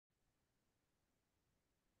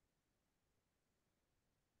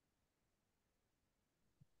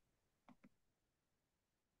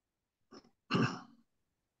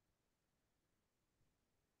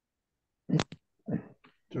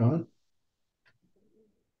John?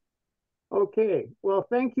 Okay, well,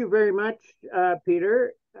 thank you very much,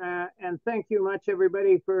 Peter, and thank you much,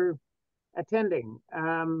 everybody, for attending.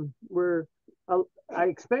 I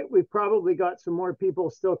expect we've probably got some more people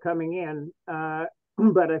still coming in,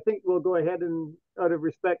 but I think we'll go ahead and, out of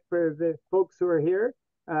respect for the folks who are here,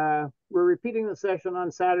 we're repeating the session on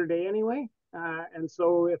Saturday anyway. And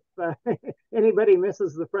so if anybody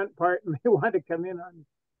misses the front part and they want to come in and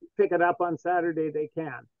pick it up on Saturday, they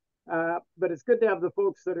can. But it's good to have the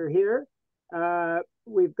folks that are here.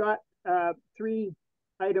 We've got three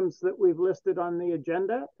items that we've listed on the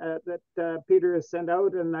agenda that Peter has sent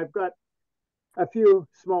out, and I've got a few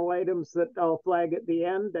small items that I'll flag at the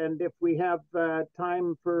end. And if we have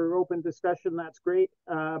time for open discussion, that's great.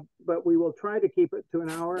 But we will try to keep it to an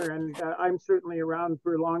hour, and I'm certainly around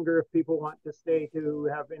for longer if people want to stay to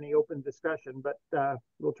have any open discussion. But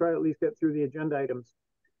we'll try to at least get through the agenda items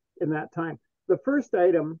in that time. The first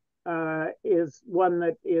item is one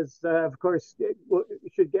that is, of course, it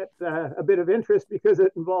should get a bit of interest because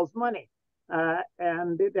it involves money.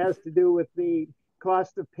 And it has to do with the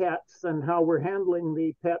cost of pets and how we're handling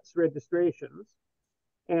the pets registrations.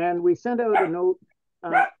 And we sent out a note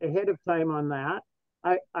ahead of time on that.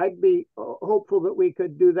 I'd be hopeful that we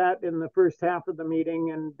could do that in the first half of the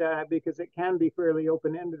meeting, and because it can be fairly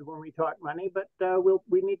open-ended when we talk money, but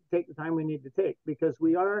we need to take the time we need to take, because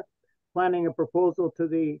we are planning a proposal to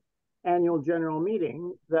the annual general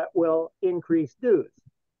meeting that will increase dues.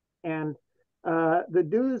 And the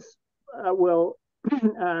dues will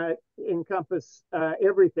encompass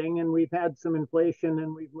everything, and we've had some inflation,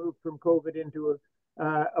 and we've moved from COVID into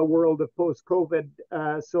a world of post-COVID.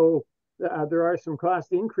 So there are some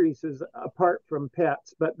cost increases apart from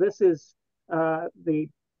pets, but this is the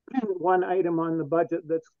one item on the budget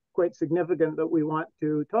that's quite significant that we want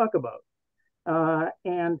to talk about.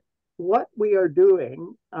 And what we are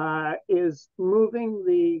doing is moving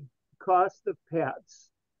the cost of pets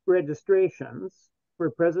registrations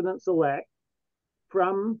for presidents-elect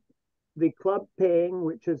from the club paying,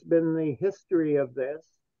 which has been the history of this,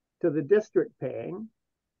 to the district paying,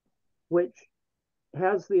 which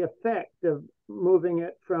has the effect of moving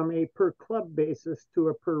it from a per club basis to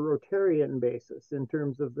a per Rotarian basis in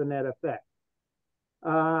terms of the net effect.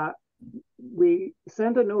 We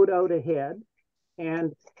sent a note out ahead,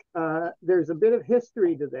 and there's a bit of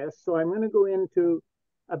history to this, so I'm going to go into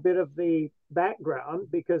a bit of the background,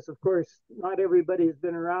 because of course not everybody's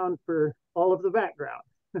been around for all of the background.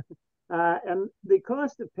 And the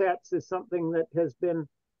cost of pets is something that has been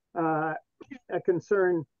a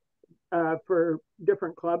concern for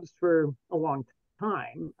different clubs for a long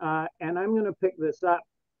time. And I'm going to pick this up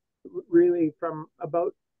really from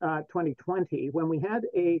about 2020, when we had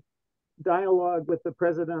a dialogue with the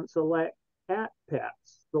presidents-elect at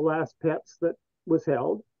Pets, the last Pets that was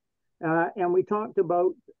held. And we talked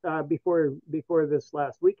about before this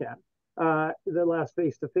last weekend, the last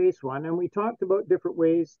face-to-face one, and we talked about different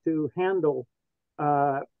ways to handle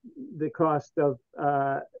the cost of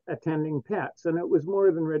attending pets. And it was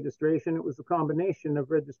more than registration; it was a combination of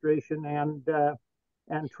registration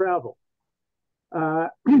and travel.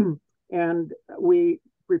 And we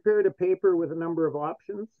prepared a paper with a number of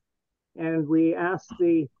options, and we asked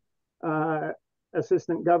the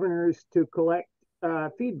assistant governors to collect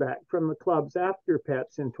feedback from the clubs after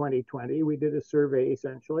Pets in 2020. We did a survey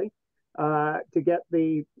essentially to get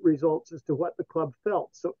the results as to what the club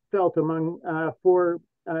felt among four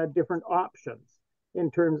different options in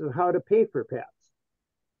terms of how to pay for pets.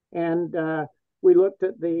 And we looked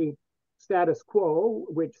at the status quo,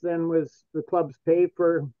 which then was the clubs pay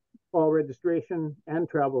for all registration and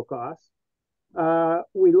travel costs.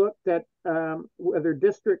 We looked at whether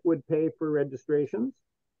district would pay for registrations,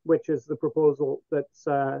 which is the proposal that's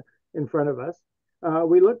in front of us.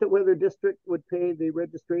 We looked at whether district would pay the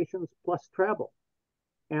registrations plus travel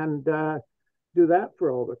and do that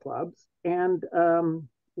for all the clubs, and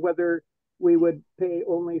whether we would pay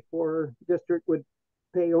only for, district would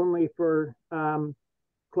pay only for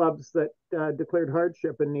clubs that declared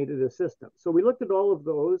hardship and needed assistance. So we looked at all of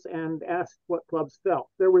those and asked what clubs felt.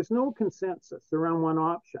 There was no consensus around one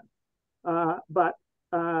option, but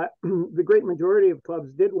the great majority of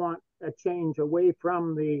clubs did want a change away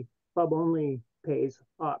from the club only pays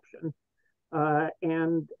option.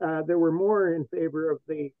 And there were more in favor of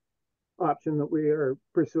the option that we are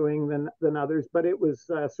pursuing than others, but it was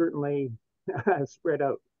certainly spread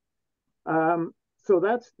out. So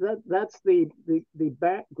that's the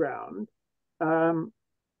background.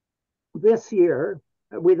 This year,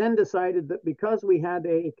 we then decided that because we had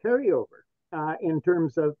a carryover in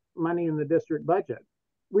terms of money in the district budget,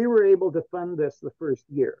 we were able to fund this the first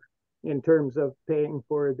year. in terms of paying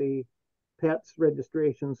for the pets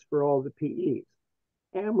registrations for all the PEs.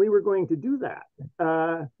 And we were going to do that,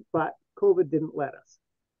 but COVID didn't let us.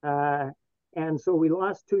 And so we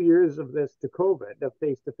lost 2 years of this to COVID, of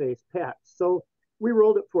face-to-face pets. So we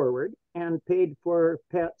rolled it forward and paid for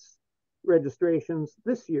pets registrations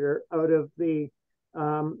this year out of the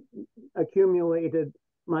accumulated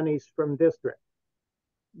monies from district.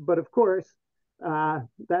 But of course,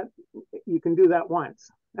 that you can do that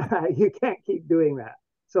once. You can't keep doing that.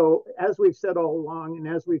 So as we've said all along, and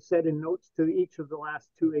as we've said in notes to each of the last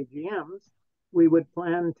two AGMs, we would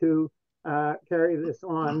plan to carry this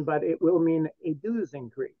on, but it will mean a dues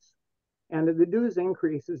increase. And the dues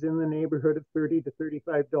increase is in the neighborhood of $30 to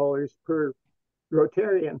 $35 per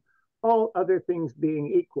Rotarian, all other things being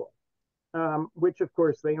equal, which of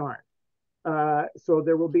course they aren't. So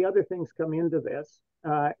there will be other things come into this.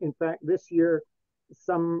 In fact, this year,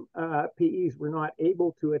 some PEs were not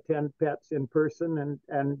able to attend pets in person,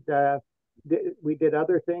 and we did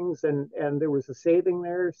other things, and there was a saving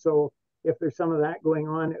there. So if there's some of that going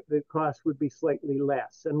on, the cost would be slightly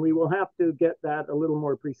less. And we will have to get that a little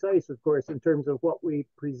more precise, of course, in terms of what we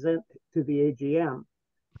present to the AGM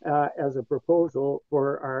as a proposal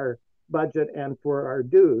for our budget and for our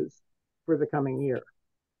dues for the coming year.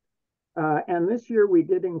 And this year we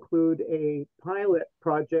did include a pilot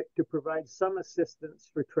project to provide some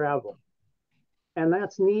assistance for travel. And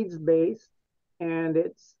that's needs-based, and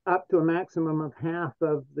it's up to a maximum of half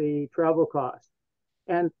of the travel cost.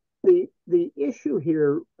 And the issue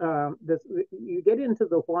here, you get into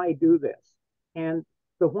the why do this. And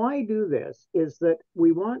the why do this is that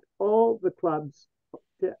we want all the clubs,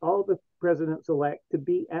 all the presidents-elect to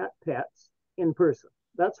be at pets in person.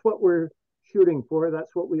 That's what we're shooting for.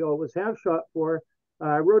 That's what we always have shot for.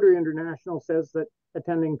 Rotary International says that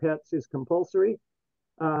attending pets is compulsory.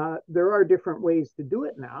 There are different ways to do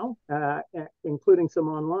it now, including some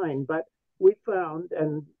online, but we found,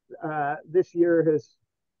 and this year has,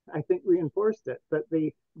 I think, reinforced it, that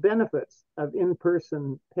the benefits of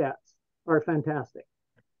in-person pets are fantastic.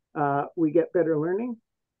 We get better learning,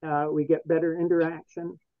 we get better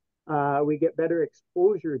interaction, we get better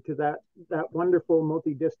exposure to that wonderful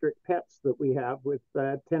multi-district pets that we have with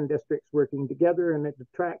 10 districts working together, and it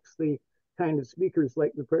attracts the kind of speakers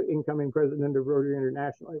like the incoming president of Rotary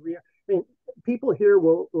International. I mean, people here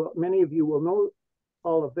many of you will know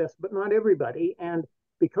all of this, but not everybody. And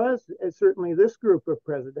because certainly this group of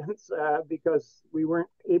presidents, because we weren't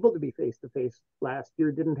able to be face-to-face last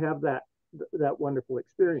year, didn't have that wonderful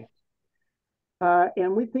experience.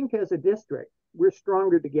 And we think as a district, we're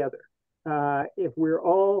stronger together if we're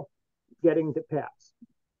all getting to pets.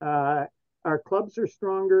 Our clubs are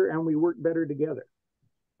stronger and we work better together.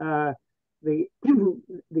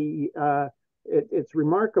 It's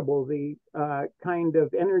remarkable the kind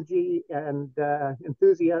of energy and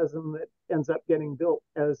enthusiasm that ends up getting built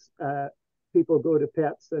as people go to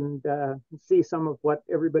pets and see some of what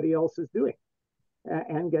everybody else is doing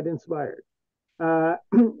and get inspired.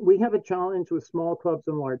 We have a challenge with small clubs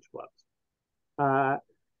and large clubs.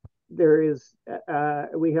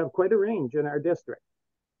 We have quite a range in our district,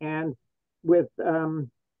 and with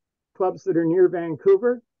clubs that are near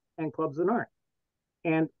Vancouver and clubs that aren't.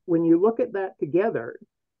 And when you look at that together,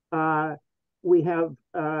 we have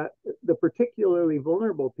the particularly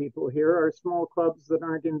vulnerable people here are small clubs that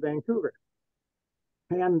aren't in Vancouver.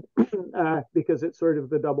 And because it's sort of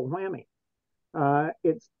the double whammy.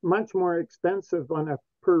 It's much more expensive on a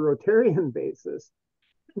per Rotarian basis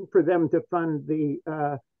for them to fund the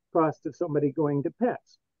cost of somebody going to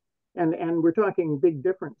pets. And we're talking big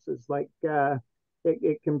differences, like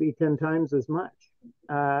it can be 10 times as much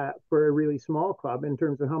for a really small club in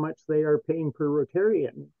terms of how much they are paying per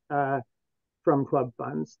Rotarian from club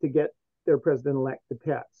funds to get their president-elect to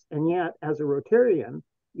pets. And yet, as a Rotarian,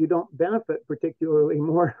 you don't benefit particularly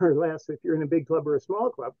more or less if you're in a big club or a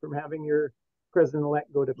small club from having your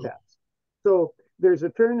president-elect go to pets. So there's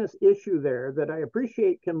a fairness issue there that I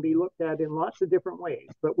appreciate can be looked at in lots of different ways,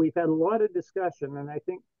 but we've had a lot of discussion, and I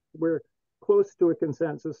think we're close to a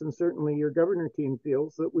consensus, and certainly your governor team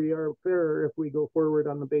feels that we are fairer if we go forward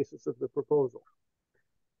on the basis of the proposal.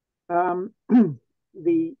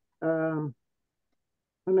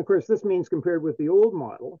 And of course, this means compared with the old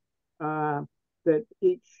model, that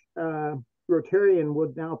each Rotarian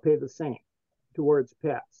would now pay the same towards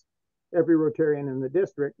pets, every Rotarian in the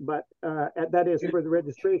district, but that is for the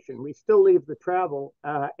registration. We still leave the travel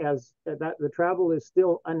as that the travel is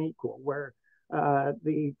still unequal, where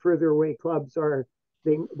the further away clubs are,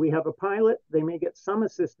 we have a pilot, they may get some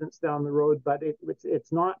assistance down the road, but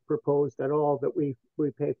it's not proposed at all that we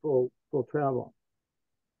pay full travel.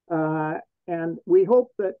 And we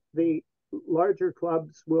hope that the larger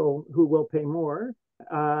clubs who will pay more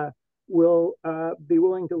will be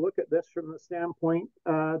willing to look at this from the standpoint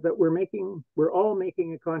that we're all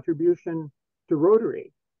making a contribution to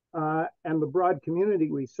Rotary and the broad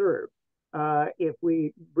community we serve. If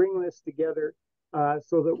we bring this together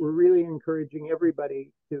so that we're really encouraging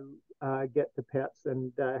everybody to get to pets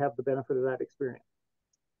and have the benefit of that experience.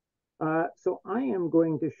 So I am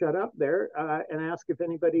going to shut up there and ask if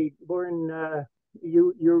anybody, Lauren,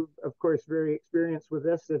 you're of course very experienced with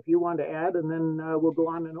this, if you want to add, and then we'll go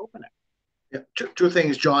on and open it. Yeah, two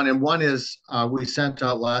things, John. And one is we sent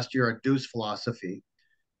out last year a dues philosophy,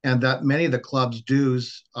 and that many of the club's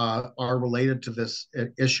dues are related to this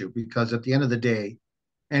issue, because at the end of the day,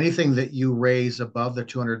 anything that you raise above the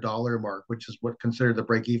 $200 mark, which is what considered the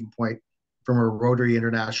break-even point from a Rotary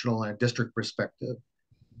International and a district perspective,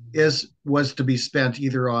 was to be spent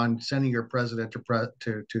either on sending your president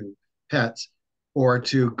to pets or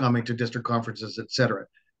to coming to district conferences, et cetera.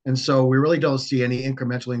 And so we really don't see any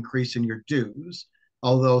incremental increase in your dues,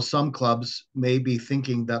 although some clubs may be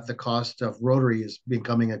thinking that the cost of Rotary is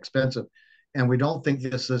becoming expensive. And we don't think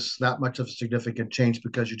this is that much of a significant change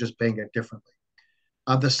because you're just paying it differently.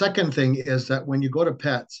 The second thing is that when you go to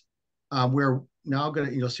pets, we're now going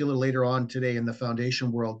to, you'll see a little later on today in the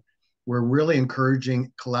foundation world, we're really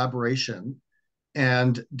encouraging collaboration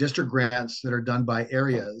and district grants that are done by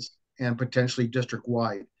areas and potentially district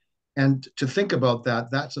wide. And to think about that,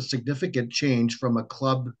 that's a significant change from a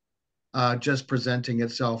club just presenting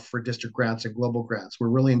itself for district grants and global grants. We're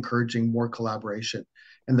really encouraging more collaboration.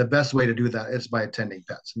 And the best way to do that is by attending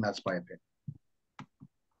pets, and that's my opinion.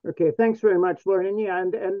 Okay, thanks very much, Lauren. And yeah,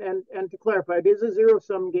 and to clarify, it is a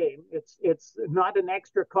zero-sum game. It's not an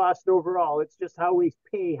extra cost overall. It's just how we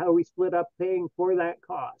pay, how we split up paying for that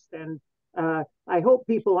cost. And I hope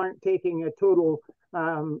people aren't taking a total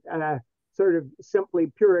sort of simply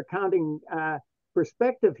pure accounting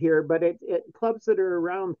perspective here, but clubs that are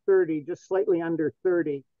around 30, just slightly under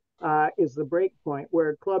 30, is the break point,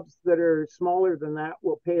 where clubs that are smaller than that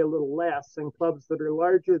will pay a little less, and clubs that are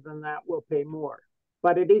larger than that will pay more.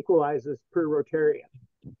 But it equalizes per Rotarian.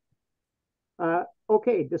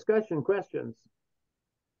 Okay, discussion, questions?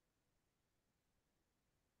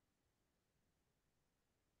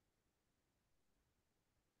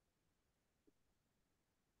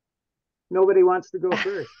 Nobody wants to go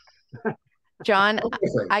first. John,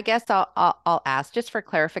 I guess I'll ask just for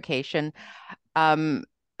clarification.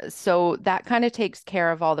 So that kind of takes care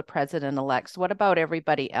of all the president-elects. What about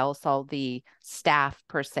everybody else, all the staff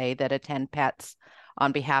per se that attend pets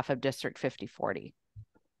on behalf of District 5040?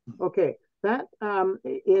 Okay, that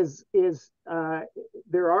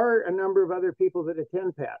there are a number of other people that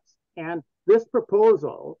attend pets, and this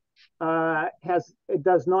proposal it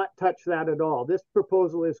does not touch that at all. This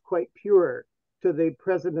proposal is quite pure to the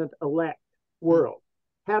president-elect world.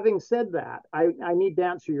 Having said that, I need to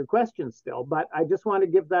answer your question still, but I just want to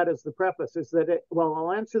give that as the preface, is that well,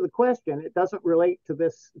 I'll answer the question. It doesn't relate to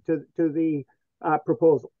this, to the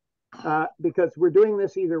proposal, because we're doing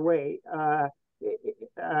this either way.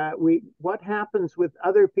 What happens with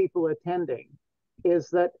other people attending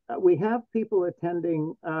is that we have people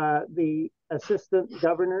attending the assistant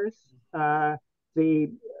governors,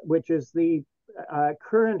 which is the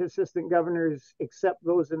current assistant governors, except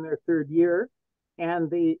those in their third year,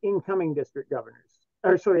 and the incoming district governors,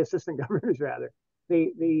 or sorry, assistant governors rather.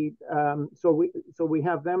 So we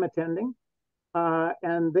have them attending,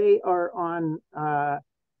 and they are on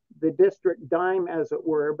the district dime, as it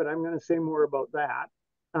were, but I'm going to say more about that.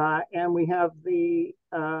 And we have the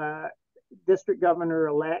district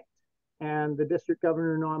governor-elect and the district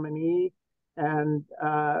governor nominee, and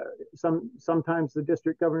sometimes the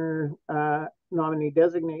district governor nominee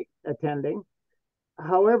designate attending.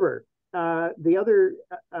 However, the other,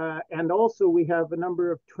 and also we have a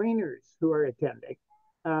number of trainers who are attending.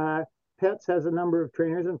 PETS has a number of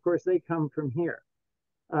trainers, and of course they come from here,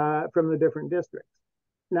 from the different districts.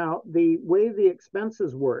 Now, the way the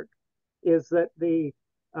expenses work is that the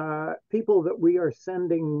people that we are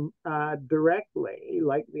sending directly,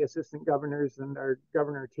 like the assistant governors and our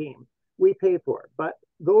governor team, we pay for. But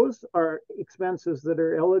those are expenses that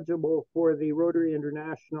are eligible for the Rotary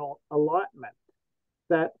International allotment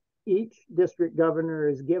that each district governor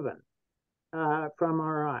is given from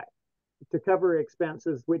RI to cover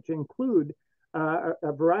expenses, which include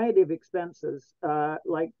a variety of expenses,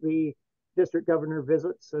 like the district governor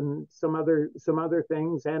visits and some other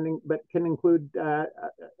things, but can include a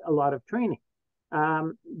lot of training.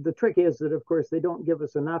 The trick is that, of course, they don't give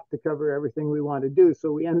us enough to cover everything we want to do,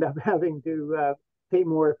 so we end up having to pay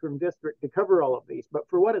more from district to cover all of these. But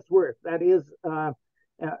for what it's worth, that is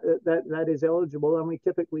that is eligible, and we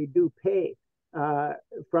typically do pay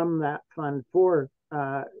from that fund for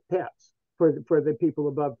pets, for the people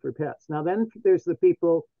above for pets. Now then there's the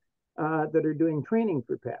people that are doing training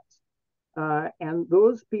for pets, and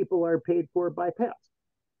those people are paid for by pets.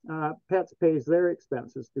 Pets pays their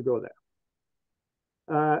expenses to go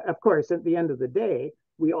there. Of course, at the end of the day,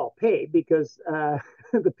 we all pay because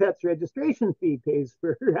the pets registration fee pays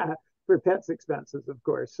for pets expenses, of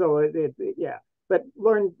course. So yeah. But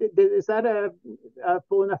Lauren, is that a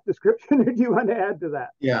full enough description, or do you want to add to that?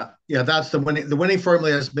 Yeah, that's the winning. The winning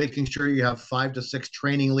formula is making sure you have 5 to 6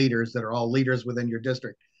 training leaders that are all leaders within your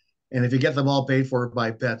district. And if you get them all paid for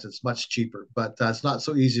by pets, it's much cheaper. But that's not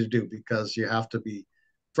so easy to do because you have to be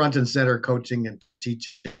front and center coaching and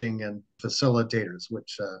teaching and facilitators,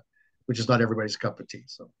 which is not everybody's cup of tea.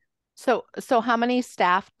 So how many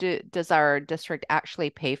staff does our district actually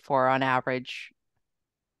pay for on average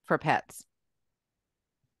for pets?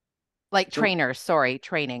 Like trainers, sorry,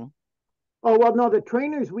 training. Oh, well, no, the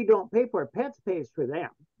trainers we don't pay for. Pets pays for them.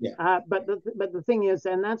 Yeah. But the thing is,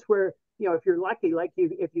 and that's where, if you're lucky, like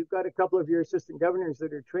if you've got a couple of your assistant governors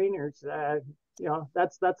that are trainers,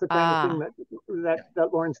 that's the kind of thing that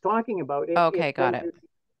Lauren's talking about. Okay, got it.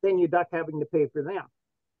 Then you duck having to pay for them.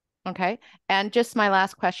 Okay. And just my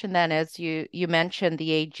last question then is you mentioned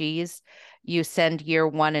the AGs, you send year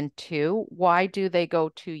 1 and 2. Why do they go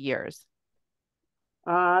 2 years?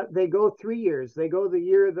 They go 3 years. They go the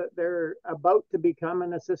year that they're about to become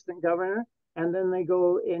an assistant governor, and then they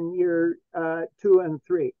go in year 2 and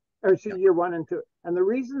 3, or year 1 and 2. And the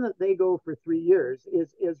reason that they go for 3 years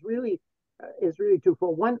is really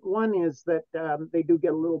twofold. One is that they do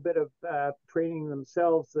get a little bit of training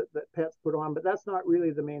themselves that pets put on, but that's not really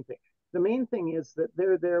the main thing. The main thing is that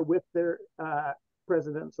they're there with their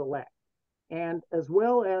presidents-elect. And as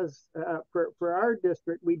well as for our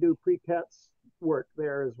district, we do pre-pets work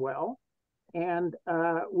there as well. And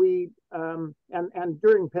and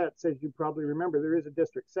during pets, as you probably remember, there is a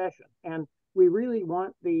district session, and we really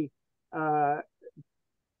want the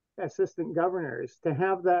assistant governors to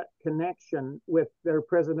have that connection with their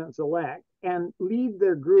presidents-elect and lead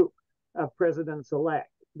their group of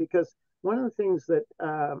presidents-elect, because one of the things that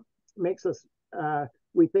makes us,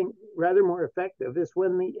 we think, rather more effective is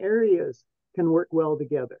when the areas can work well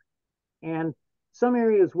together. And some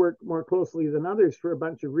areas work more closely than others for a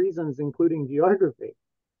bunch of reasons, including geography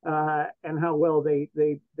and how well they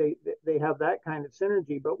have that kind of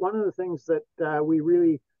synergy. But one of the things that we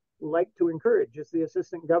really like to encourage is the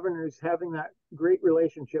assistant governors having that great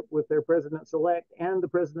relationship with their presidents-elect and the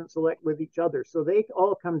presidents-elect with each other, so they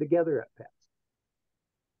all come together at PETS.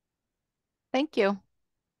 Thank you.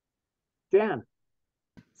 Jan.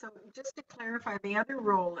 So just to clarify, the other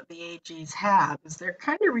role that the AGs have is they're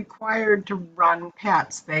kind of required to run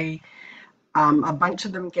pets. They, a bunch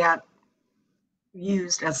of them get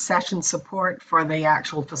used as session support for the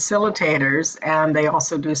actual facilitators, and they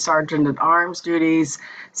also do sergeant at arms duties.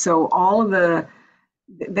 So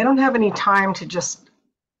they don't have any time to just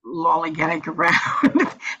lollygag around.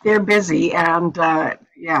 They're busy, and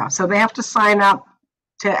so they have to sign up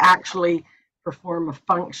to actually perform a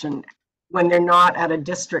function when they're not at a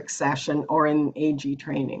district session or in AG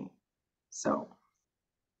training. So.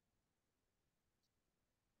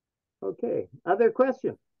 Okay, other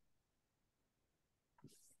questions?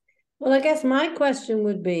 Well, I guess my question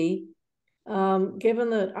would be, given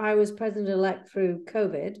that I was president-elect through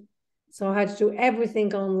COVID, so I had to do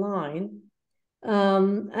everything online,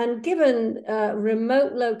 and given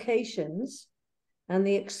remote locations and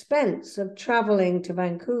the expense of traveling to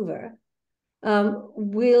Vancouver,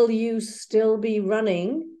 will you still be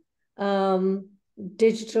running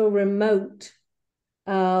digital remote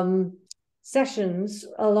sessions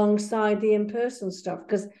alongside the in-person stuff?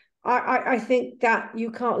 Because I think that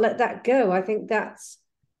you can't let that go. I think that's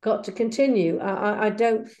got to continue. I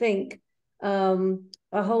don't think a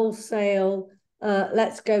wholesale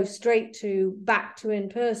let's go straight back to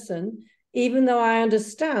in-person, even though I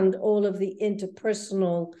understand all of the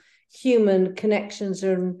interpersonal human connections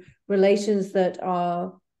and relations that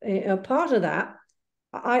are a part of that.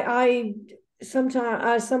 I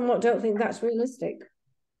somewhat don't think that's realistic.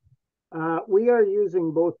 We are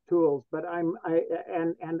using both tools, but I'm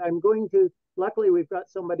going to. Luckily, we've got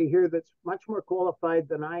somebody here that's much more qualified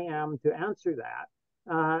than I am to answer that.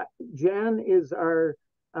 Jan is our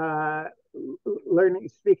learning.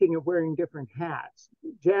 Speaking of wearing different hats,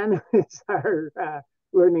 Jan is our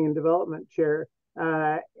learning and development chair.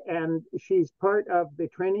 And she's part of the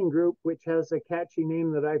training group, which has a catchy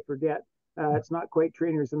name that I forget. It's not quite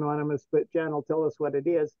Trainers Anonymous, but Jan will tell us what it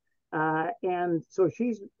is. And so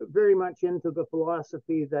she's very much into the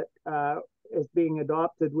philosophy that is being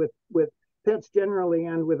adopted with pets generally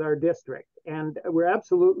and with our district. And we're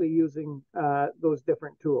absolutely using those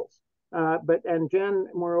different tools. And Jen,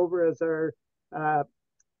 moreover, as our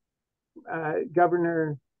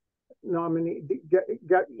governor nominee,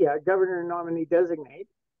 governor nominee designate,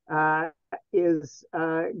 is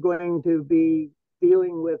going to be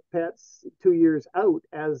dealing with pets 2 years out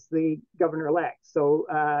as the governor-elect. So,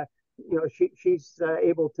 she's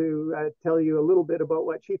able to tell you a little bit about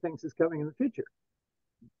what she thinks is coming in the future.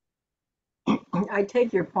 I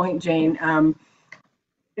take your point, Jane.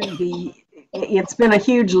 It's been a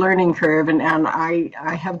huge learning curve, and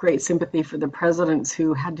I have great sympathy for the presidents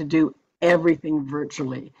who had to do everything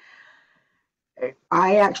virtually.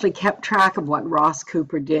 I actually kept track of what Ross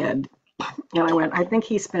Cooper did, and I think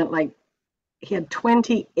he had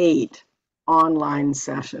 28 online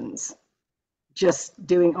sessions, just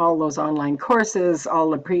doing all those online courses, all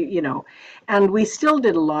the and we still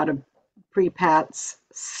did a lot of pre-PATS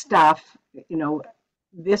stuff,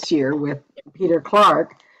 this year with Peter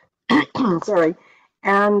Clark. Sorry.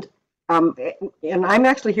 And I'm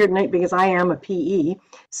actually here tonight because I am a PE.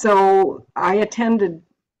 So I attended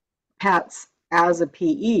PATS as a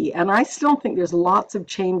PE, and I still think there's lots of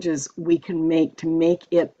changes we can make to make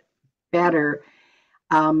it better.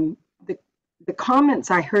 The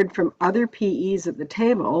comments I heard from other PEs at the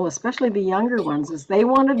table, especially the younger ones, is they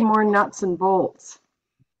wanted more nuts and bolts.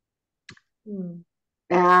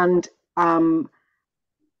 And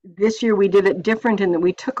this year we did it different in that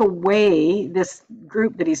we took away this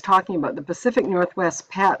group that he's talking about, the Pacific Northwest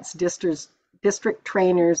PATS District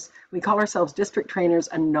Trainers. We call ourselves District Trainers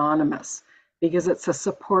Anonymous because it's a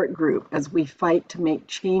support group as we fight to make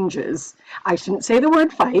changes. I shouldn't say the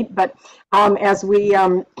word fight, but as we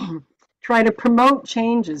try to promote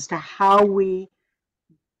changes to how we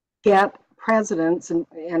get presidents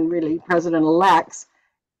and really president-elects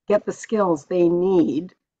get the skills they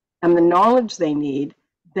need and the knowledge they need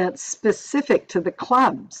that's specific to the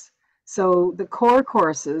clubs. So the core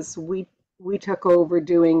courses we took over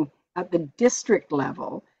doing at the district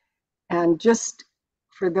level. And just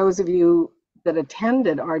for those of you that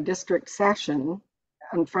attended our district session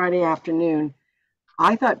on Friday afternoon,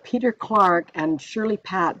 I thought Peter Clark and Shirley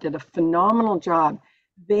Pat did a phenomenal job.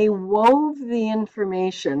 They wove the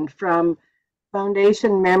information from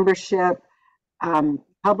foundation membership,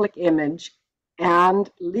 public image, and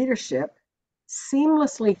leadership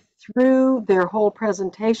seamlessly through their whole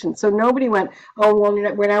presentation. So nobody went, oh, well,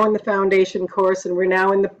 we're now in the foundation course and we're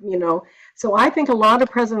now in the, So I think a lot of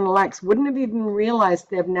president-elects wouldn't have even realized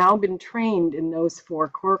they've now been trained in those 4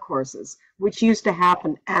 core courses, which used to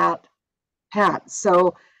happen at PATS.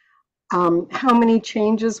 So how many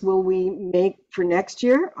changes will we make for next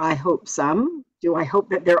year? I hope some. Do I hope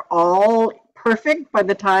that they're all perfect by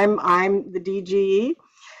the time I'm the DGE?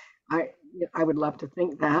 I would love to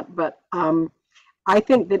think that, but I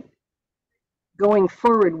think that going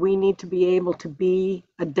forward, we need to be able to be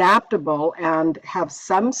adaptable and have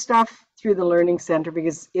some stuff through the Learning Center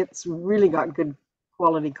because it's really got good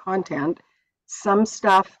quality content, some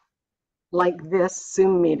stuff like this,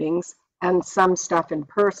 Zoom meetings, and some stuff in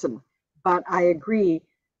person. But I agree,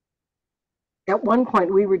 at one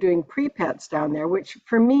point we were doing pre-PETs down there, which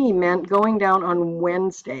for me meant going down on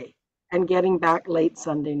Wednesday and getting back late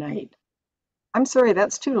Sunday night. I'm sorry,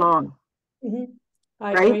 that's too long.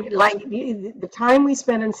 Right? Agree. Like the time we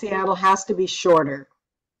spend in Seattle has to be shorter.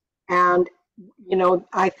 And,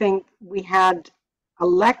 I think we had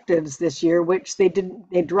electives this year, which they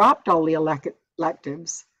dropped all the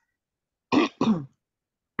electives. And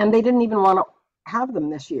they didn't even want to have them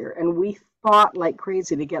this year. And we fought like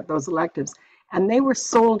crazy to get those electives. And they were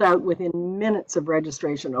sold out within minutes of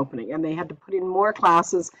registration opening. And they had to put in more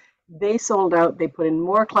classes. They sold out, they put in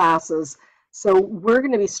more classes. So we're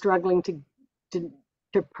going to be struggling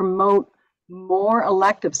to promote more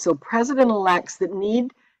electives. So president-elects that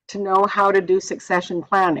need to know how to do succession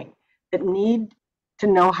planning, that need to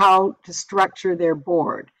know how to structure their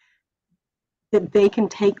board, that they can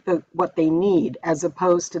take what they need as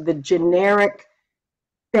opposed to the generic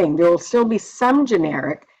thing. There will still be some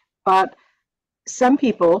generic, but some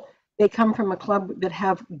people, they come from a club that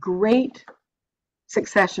have great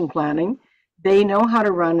succession planning. They know how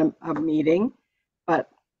to run a meeting, but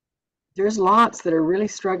there's lots that are really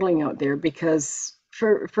struggling out there because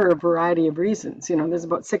for a variety of reasons. There's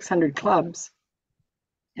about 600 clubs,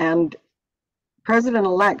 and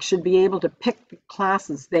president-elect should be able to pick the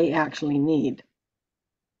classes they actually need.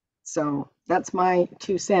 So that's my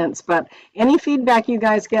 2 cents. But any feedback you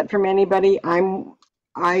guys get from anybody, I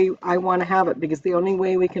want to have it, because the only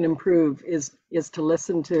way we can improve is to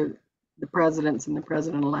listen to the presidents and the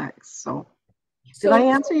president-elects. So Did I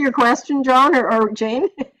answer your question, John or Jane?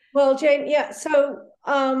 Well, Jane, yeah. So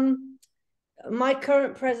my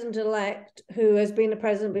current president-elect, who has been a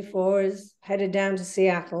president before, is headed down to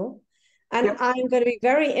Seattle. And yep. I'm going to be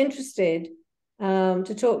very interested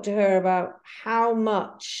to talk to her about how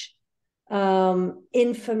much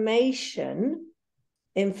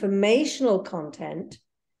informational content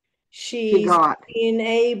she's been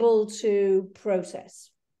able to process.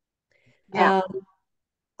 Yeah.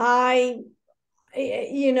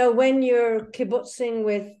 When you're kibbutzing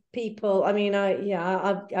with people, I mean,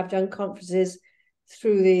 I've done conferences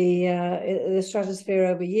through the stratosphere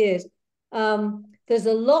over years. There's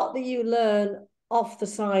a lot that you learn off the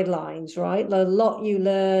sidelines, right? A lot you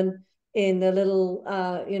learn in the little,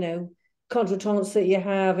 contretemps that you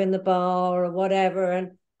have in the bar or whatever.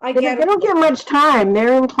 And they don't get much time.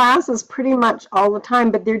 They're in classes pretty much all the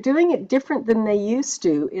time, but they're doing it different than they used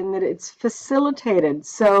to in that it's facilitated.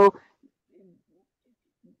 So,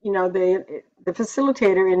 the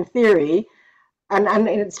facilitator in theory, and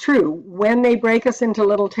it's true, when they break us into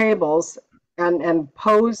little tables and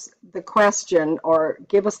pose the question or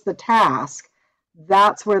give us the task,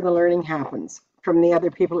 that's where the learning happens from the other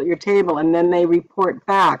people at your table, and then they report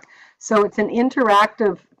back. So it's an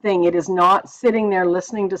interactive thing. It is not sitting there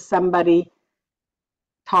listening to somebody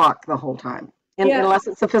talk the whole time, unless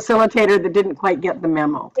it's a facilitator that didn't quite get the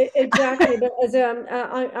memo. Exactly, but as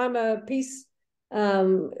I'm a peace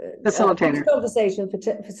facilitator, conversation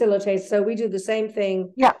facilitator, so we do the same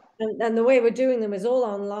thing. Yeah, and the way we're doing them is all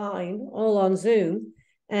online, all on Zoom,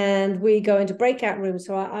 and we go into breakout rooms.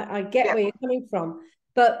 So I get where you're coming from,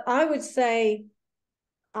 but I would say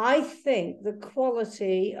I think the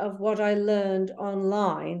quality of what I learned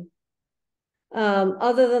online,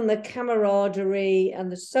 other than the camaraderie and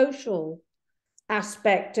the social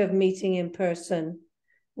aspect of meeting in person,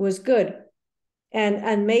 was good.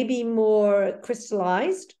 And maybe more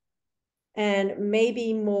crystallized and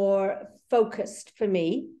maybe more focused for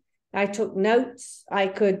me. I took notes. I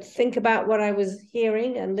could think about what I was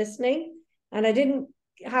hearing and listening, and I didn't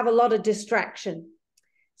have a lot of distraction.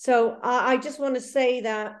 So I just want to say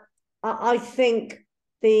that I think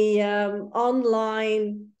the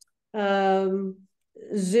online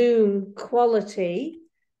Zoom quality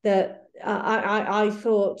that I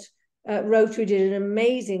thought Rotary did an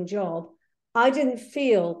amazing job. I didn't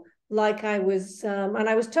feel like I was, and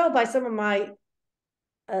I was told by some of my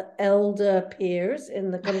elder peers in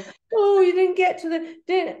the company, oh, you didn't get to the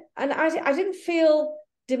dinner. And I didn't feel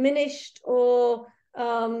diminished or,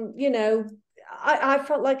 I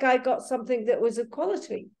felt like I got something that was of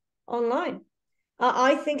quality online.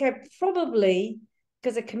 I think I probably,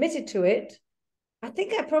 because I committed to it, I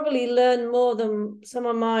think I probably learned more than some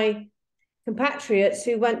of my compatriots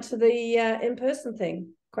who went to the in-person thing,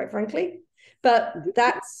 quite frankly. But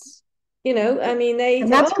that's, I mean,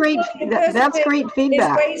 and that's great. That's great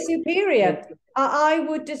feedback. It's way superior. I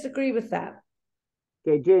would disagree with that.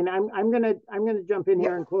 Okay, Jane, I'm gonna jump in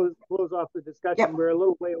here and close off the discussion. Yep. We're a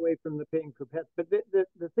little way away from the paying for pets, but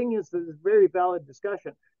the thing is, this is a very valid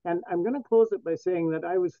discussion, and I'm going to close it by saying that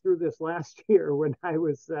I was through this last year when I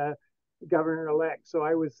was governor-elect. So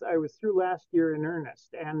I was through last year in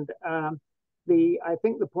earnest, and I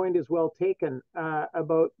think the point is well taken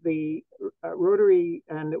about the Rotary,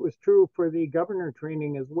 and it was true for the governor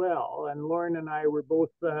training as well. And Lauren and I were both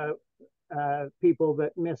people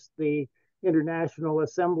that missed the International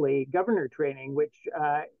Assembly governor training, which,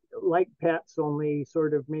 like pets, only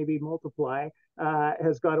sort of maybe multiply,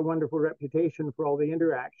 has got a wonderful reputation for all the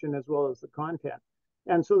interaction as well as the content.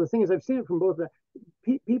 And so the thing is, I've seen it from both.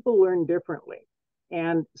 People learn differently.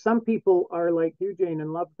 And some people are like you, Jane,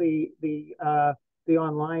 and love the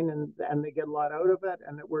online, and they get a lot out of it,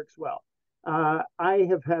 and it works well. I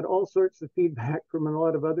have had all sorts of feedback from a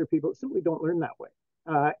lot of other people that simply don't learn that way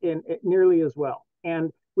nearly as well.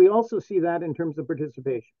 And we also see that in terms of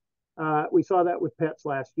participation. We saw that with pets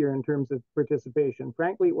last year in terms of participation.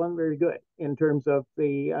 Frankly, it wasn't very good in terms of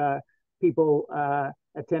the people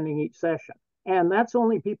attending each session. And that's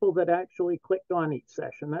only people that actually clicked on each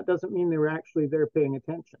session. That doesn't mean they were actually there paying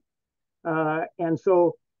attention. And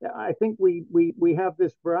so I think we have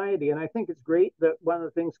this variety. And I think it's great that one of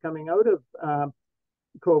the things coming out of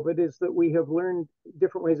COVID is that we have learned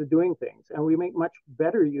different ways of doing things. And we make much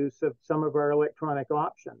better use of some of our electronic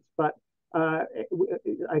options. But I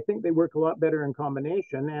think they work a lot better in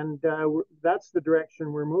combination. And that's the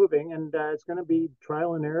direction we're moving. And it's going to be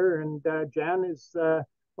trial and error. And Jan is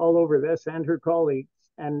all over this, and her colleagues,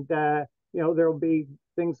 and there'll be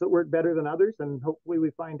things that work better than others, and hopefully we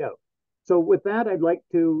find out. So with that, I'd like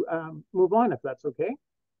to move on, if that's okay.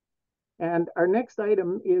 And our next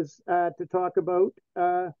item is to talk about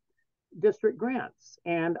district grants.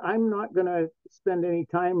 And I'm not going to spend any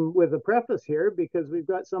time with a preface here because we've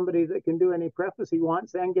got somebody that can do any preface he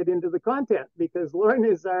wants and get into the content, because Lauren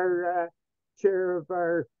is our chair of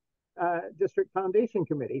our district foundation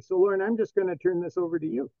committee. So Lauren, I'm just going to turn this over to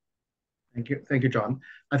you. Thank you, John.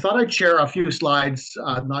 I thought I'd share a few slides,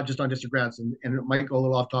 not just on district grants, and it might go a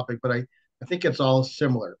little off topic, but I think it's all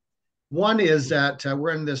similar. One is that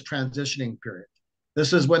we're in this transitioning period.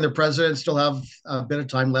 This is when the president still have a bit of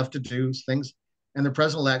time left to do things, and the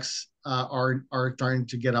president-elects are starting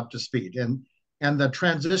to get up to speed. And the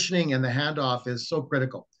transitioning and the handoff is so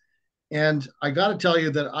critical. And I got to tell you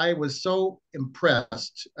that I was so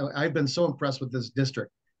impressed. I've been so impressed with this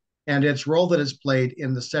district and its role that it's played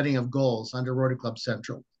in the setting of goals under Rotary Club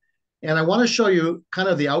Central. And I want to show you kind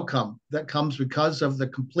of the outcome that comes because of the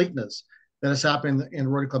completeness that is happening in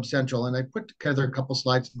Rotary Club Central. And I put together a couple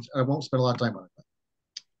slides. I won't spend a lot of time on it.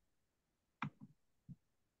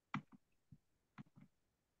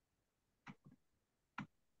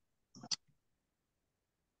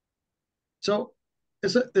 So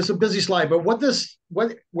it's a busy slide, but what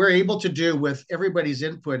we're able to do with everybody's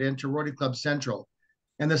input into Rotary Club Central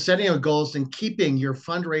and the setting of goals and keeping your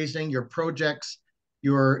fundraising, your projects,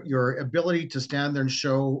 your ability to stand there and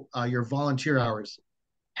show your volunteer hours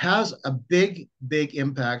has a big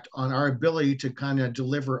impact on our ability to kind of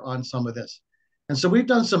deliver on some of this. And so we've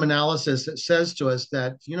done some analysis that says to us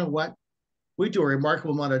that, you know what, we do a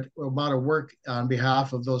remarkable amount of work on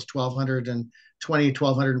behalf of those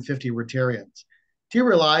 1,250 Rotarians. Do you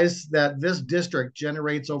realize that this district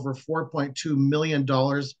generates over $4.2 million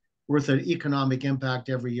worth of economic impact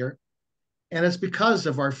every year? And it's because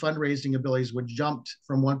of our fundraising abilities, which jumped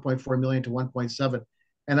from 1.4 million to 1.7.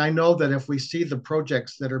 And I know that if we see the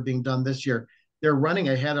projects that are being done this year, they're running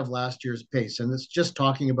ahead of last year's pace. And it's just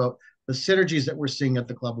talking about the synergies that we're seeing at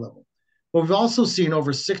the club level. But we've also seen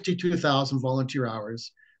over 62,000 volunteer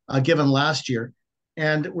hours given last year.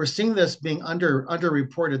 And we're seeing this being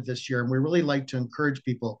underreported this year. And we really like to encourage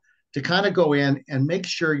people to kind of go in and make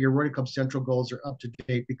sure your Rotary Club Central goals are up to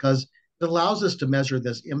date, because it allows us to measure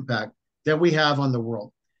this impact that we have on the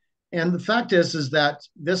world. And the fact is that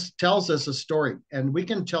this tells us a story, and we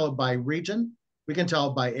can tell it by region, we can tell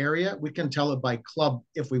it by area, we can tell it by club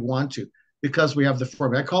if we want to, because we have the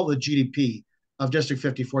formula. I call it the GDP of District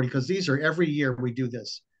 5040, because these are every year we do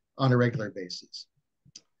this on a regular basis.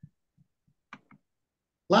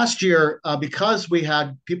 Last year, because we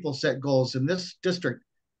had people set goals, and this district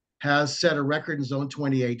has set a record in Zone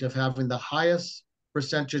 28 of having the highest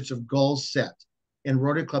percentage of goals set in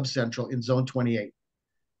Rotary Club Central in Zone 28.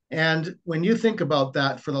 And when you think about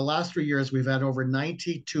that, for the last 3 years, we've had over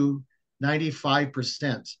 95%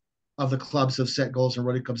 of the clubs have set goals in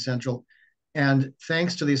Rotary Club Central. And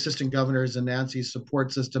thanks to the assistant governors and Nancy's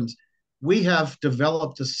support systems, we have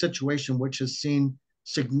developed a situation which has seen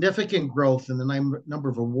significant growth in the number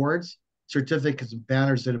of awards, certificates, and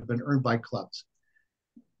banners that have been earned by clubs.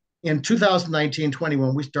 In 2019-20,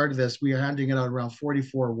 when we started this, we were handing it out around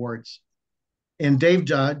 44 awards. In Dave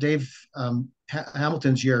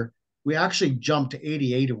Hamilton's year, we actually jumped to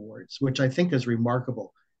 88 awards, which I think is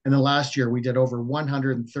remarkable. And then last year, we did over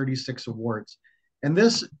 136 awards. And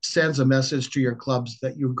this sends a message to your clubs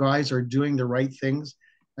that you guys are doing the right things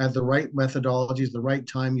at the right methodologies, the right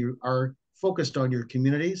time. You are focused on your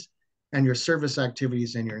communities and your service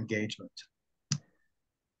activities and your engagement.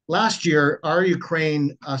 Last year, our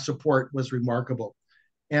Ukraine support was remarkable.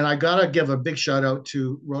 And I got to give a big shout out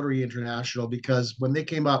to Rotary International, because when they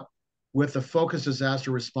came up with the Focus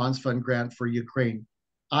Disaster Response Fund grant for Ukraine,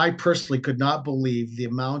 I personally could not believe the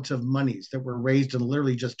amount of monies that were raised in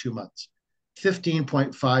literally just 2 months,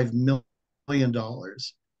 $15.5 million.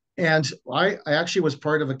 And I actually was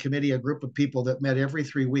part of a committee, a group of people that met every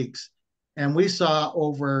 3 weeks. And we saw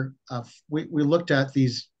we looked at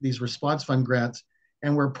these response fund grants,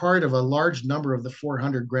 and we're part of a large number of the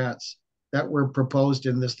 400 grants that were proposed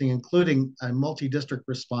in this thing, including a multi-district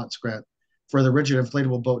response grant for the rigid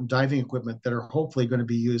inflatable boat and diving equipment that are hopefully going to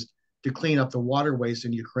be used to clean up the waterways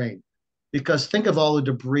in Ukraine. Because think of all the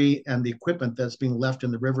debris and the equipment that's being left in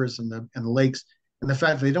the rivers and the lakes, and the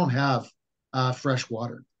fact that they don't have fresh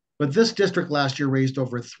water. But this district last year raised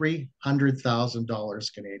over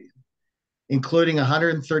 $300,000 Canadian, including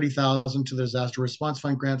 $130,000 to the Disaster Response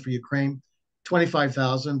Fund grant for Ukraine,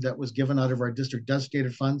 $25,000 that was given out of our district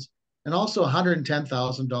designated funds, and also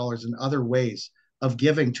 $110,000 in other ways of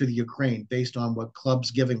giving to the Ukraine based on what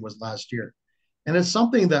clubs giving was last year. And it's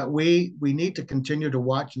something that we need to continue to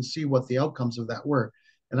watch and see what the outcomes of that were.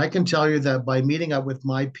 And I can tell you that by meeting up with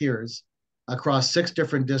my peers across 6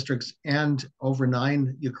 different districts and over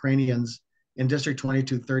 9 Ukrainians in District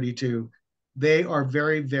 2232, they are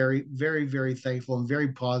very, very, very, very thankful and very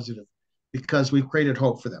positive because we've created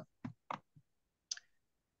hope for them.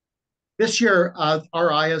 This year,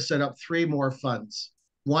 RI has set up 3 more funds.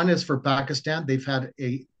 One is for Pakistan. They've had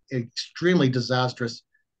a extremely disastrous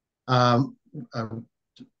um, uh,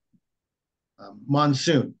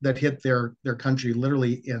 monsoon that hit their country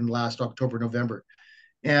literally in last October, November.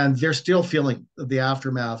 And they're still feeling the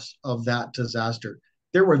aftermaths of that disaster.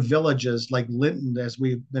 There were villages like Linton, as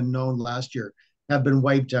we've been known last year, have been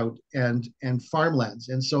wiped out, and farmlands.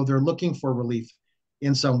 And so they're looking for relief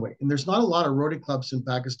in some way. And there's not a lot of Rotary clubs in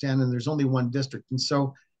Pakistan, and there's only one district. And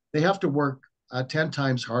so they have to work 10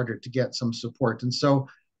 times harder to get some support. And so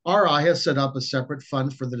RI has set up a separate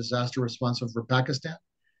fund for the disaster response for Pakistan.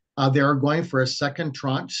 They are going for a second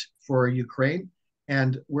tranche for Ukraine,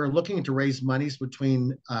 and we're looking to raise monies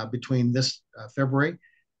between this February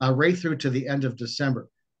right through to the end of December,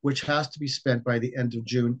 which has to be spent by the end of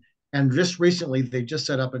June. And just recently, they just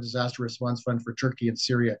set up a disaster response fund for Turkey and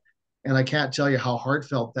Syria. And I can't tell you how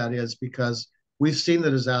heartfelt that is, because we've seen the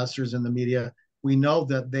disasters in the media. We know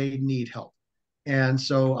that they need help. And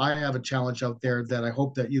so I have a challenge out there that I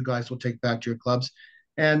hope that you guys will take back to your clubs.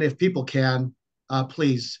 And if people can,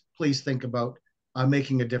 please think about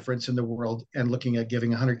making a difference in the world and looking at giving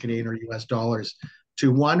 100 Canadian or US dollars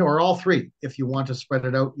to one or all 3. If you want to spread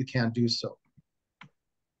it out, you can do so.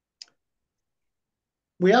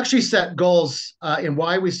 We actually set goals, and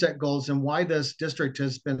why we set goals and why this district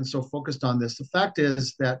has been so focused on this. The fact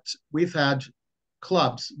is that we've had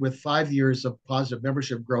clubs with 5 years of positive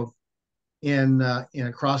membership growth in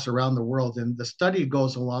across around the world. And the study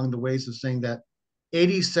goes along the ways of saying that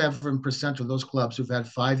 87% of those clubs who've had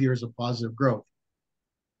 5 years of positive growth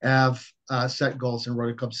have set goals in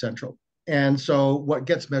Rotary Club Central. And so what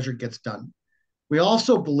gets measured gets done. We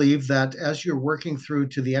also believe that as you're working through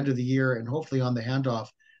to the end of the year and hopefully on the handoff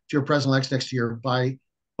to your president-elect next year, by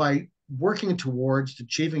working towards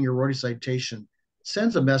achieving your Rotary citation,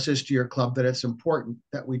 sends a message to your club that it's important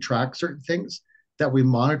that we track certain things, that we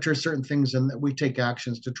monitor certain things, and that we take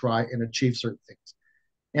actions to try and achieve certain things.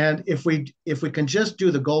 And if we can just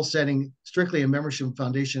do the goal setting strictly in membership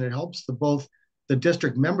foundation, it helps both the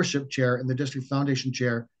district membership chair and the district foundation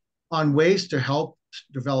chair on ways to help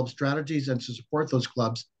develop strategies and to support those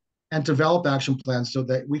clubs and develop action plans so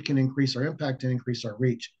that we can increase our impact and increase our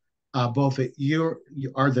reach, both at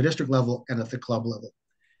the district level and at the club level.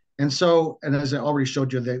 And so, and as I already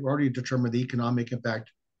showed you, they already determined the economic impact,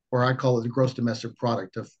 or I call it the gross domestic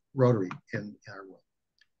product of Rotary in our world.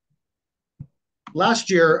 Last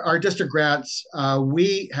year, our district grants,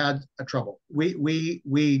 we had a trouble.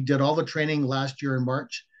 We did all the training last year in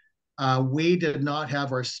March. We did not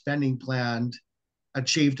have our spending plan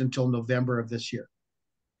achieved until November of this year.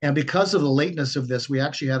 And because of the lateness of this, we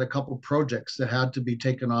actually had a couple of projects that had to be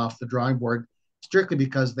taken off the drawing board strictly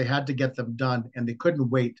because they had to get them done and they couldn't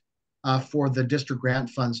wait for the district grant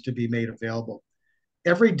funds to be made available.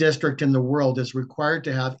 Every district in the world is required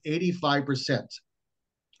to have 85%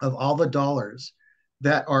 of all the dollars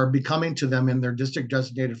that are becoming to them in their district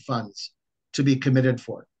designated funds to be committed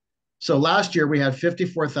for. So last year we had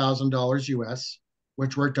 $54,000 US,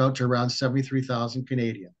 which worked out to around 73,000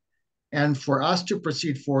 Canadian. And for us to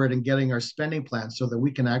proceed forward in getting our spending plan so that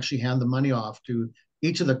we can actually hand the money off to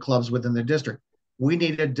each of the clubs within the district, we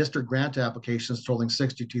needed district grant applications totaling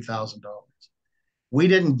 $62,000. We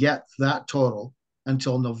didn't get that total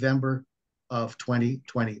until November of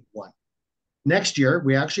 2021. Next year,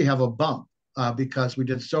 we actually have a bump because we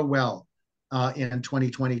did so well in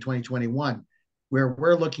 2020, 2021, where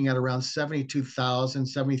we're looking at around $72,000,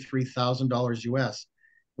 $73,000 US,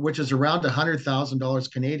 which is around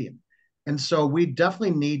 $100,000 Canadian. And so we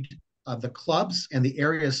definitely need the clubs and the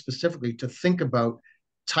areas specifically to think about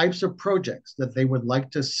types of projects that they would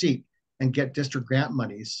like to seek and get district grant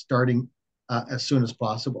monies starting as soon as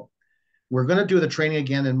possible. We're going to do the training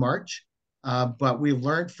again in March, but we've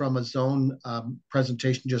learned from a zone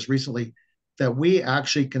presentation just recently that we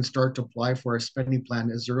actually can start to apply for a spending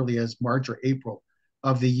plan as early as March or April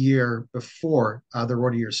of the year before the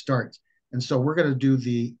Rotary year starts. And so we're going to do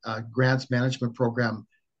the grants management program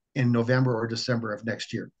in November or December of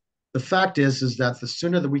next year. The fact is that the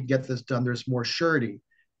sooner that we get this done, there's more surety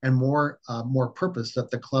and more purpose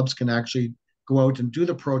that the clubs can actually go out and do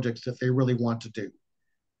the projects that they really want to do.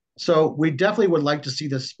 So we definitely would like to see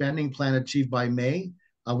the spending plan achieved by May.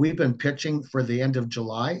 We've been pitching for the end of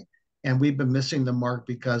July, and we've been missing the mark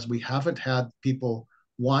because we haven't had people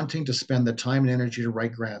wanting to spend the time and energy to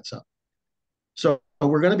write grants up. So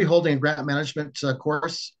we're going to be holding a grant management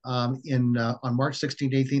course on March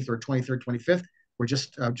 16th, 18th, or 23rd, 25th. We're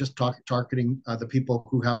just targeting the people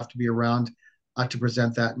who have to be around to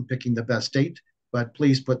present that and picking the best date. But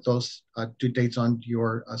please put those due dates on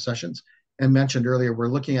your sessions. And mentioned earlier, we're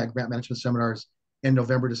looking at grant management seminars in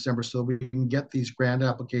November, December, so we can get these grant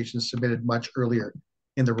applications submitted much earlier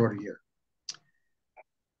in the Rotary year.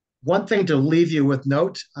 One thing to leave you with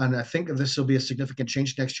note, and I think this will be a significant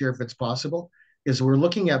change next year if it's possible, is we're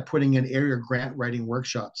looking at putting in area grant writing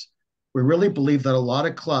workshops. We really believe that a lot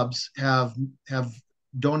of clubs have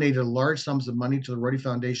donated large sums of money to the Rotary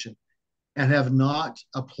Foundation and have not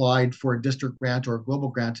applied for a district grant or a global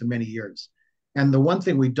grant in many years. And the one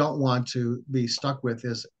thing we don't want to be stuck with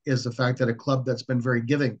is the fact that a club that's been very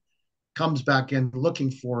giving comes back in looking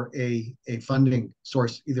for a funding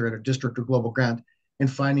source, either at a district or global grant,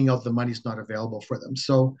 and finding out the money's not available for them.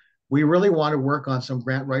 So we really want to work on some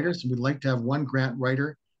grant writers, and we'd like to have one grant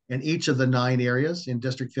writer in each of the 9 areas in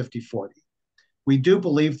District 5040. We do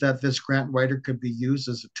believe that this grant writer could be used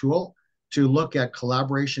as a tool to look at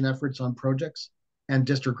collaboration efforts on projects and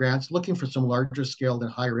district grants, looking for some larger scale and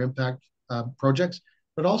higher impact projects,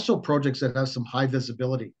 but also projects that have some high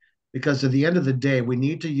visibility. Because at the end of the day, we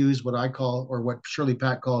need to use what I call, or what Shirley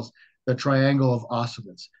Pat calls, the triangle of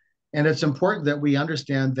awesomeness. And it's important that we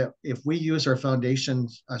understand that if we use our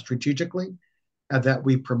foundations strategically, and that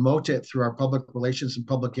we promote it through our public relations and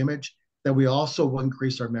public image, that we also will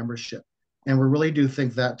increase our membership. And we really do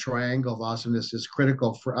think that triangle of awesomeness is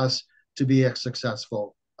critical for us to be a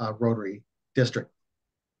successful Rotary district.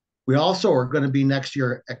 We also are going to be next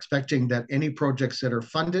year expecting that any projects that are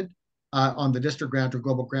funded on the district grant or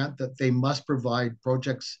global grant, that they must provide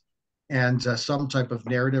projects and some type of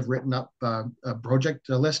narrative written up project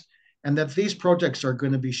list, and that these projects are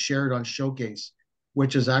going to be shared on Showcase,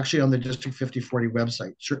 which is actually on the District 5040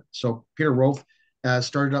 website. So Peter Rolfe has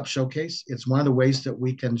started up Showcase. It's one of the ways that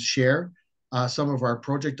we can share some of our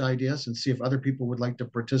project ideas and see if other people would like to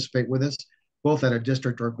participate with us, both at a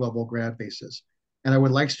district or global grant basis. And I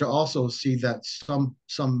would like to also see that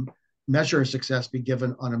some measure of success be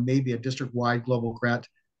given on maybe a district-wide global grant,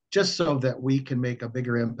 just so that we can make a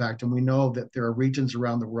bigger impact. And we know that there are regions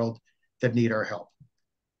around the world that need our help.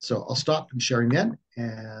 So I'll stop sharing then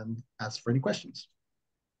and ask for any questions.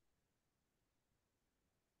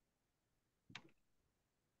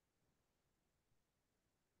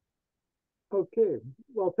 Okay,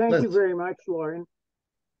 well, thank you very much, Lauren.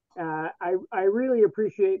 I really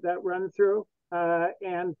appreciate that run through,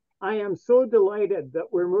 and I am so delighted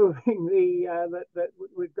that we're moving that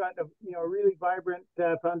we've got a really vibrant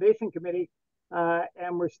foundation committee,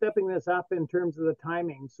 and we're stepping this up in terms of the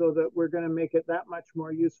timing, so that we're going to make it that much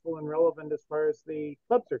more useful and relevant as far as the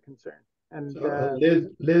clubs are concerned. And so,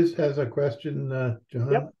 Liz has a question,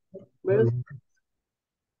 John. Yep, Liz.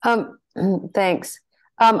 Thanks.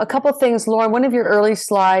 A couple things, Lauren. One of your early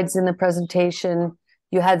slides in the presentation,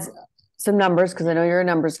 you had some numbers, because I know you're a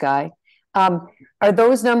numbers guy. Are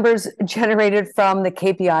those numbers generated from the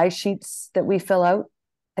KPI sheets that we fill out?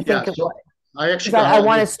 I think I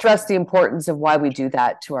want to stress the importance of why we do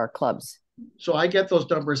that to our clubs. So I get those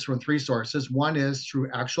numbers from 3 sources. One is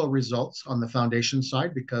through actual results on the foundation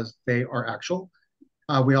side, because they are actual.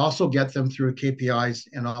 We also get them through KPIs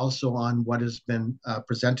and also on what has been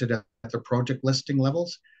presented at the project listing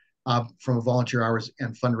levels from a volunteer hours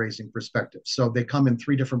and fundraising perspective. So they come in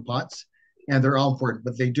 3 different pots, and they're all important,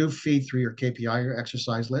 but they do feed through your KPI or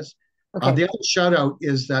exercise list. Okay. The other shout out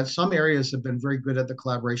is that some areas have been very good at the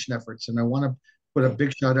collaboration efforts, and I want to put a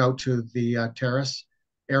big shout out to the Terrace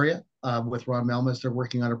area with Ron Melmas. They're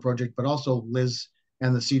working on a project, but also Liz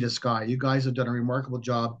and the Sea to Sky. You guys have done a remarkable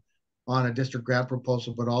job on a district grant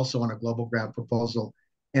proposal, but also on a global grant proposal.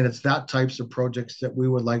 And it's that types of projects that we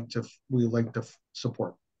would like to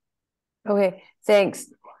support. Okay, thanks.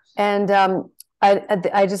 And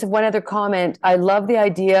I just have one other comment. I love the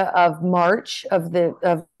idea of March of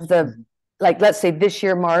the like, let's say this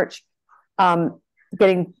year March,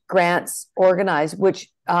 getting grants organized, which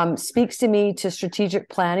speaks to me to strategic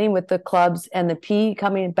planning with the clubs and the P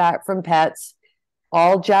coming back from pets,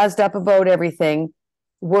 all jazzed up about everything,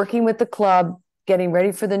 working with the club, getting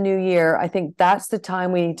ready for the new year. I think that's the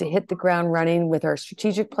time we need to hit the ground running with our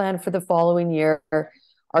strategic plan for the following year,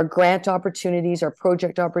 our grant opportunities, our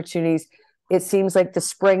project opportunities. It seems like the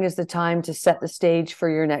spring is the time to set the stage for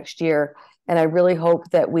your next year. And I really hope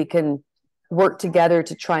that we can work together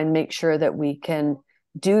to try and make sure that we can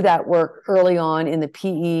do that work early on in the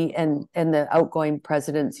PE and the outgoing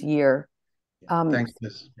president's year. Thanks,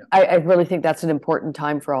 Liz. Yeah. I really think that's an important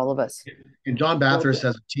time for all of us. And John Bathurst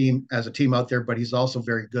has a team out there, but he's also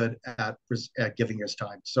very good at giving his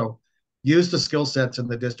time. So use the skill sets in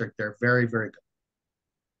the district. They're very, very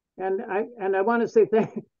good. I want to say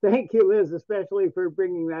thank you, Liz, especially for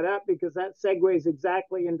bringing that up, because that segues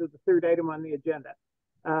exactly into the third item on the agenda.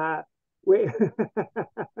 We,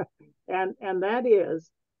 and that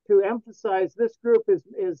is to emphasize this group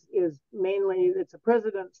is mainly, it's a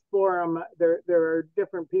president's forum. There are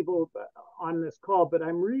different people on this call, but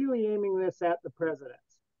I'm really aiming this at the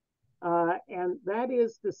presidents. And that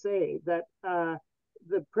is to say that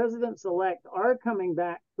the presidents-elect are coming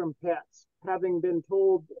back from PETS, having been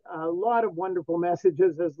told a lot of wonderful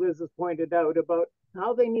messages, as Liz has pointed out, about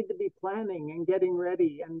how they need to be planning and getting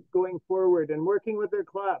ready and going forward and working with their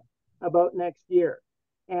club about next year.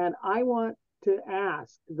 And I want to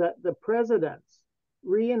ask that the presidents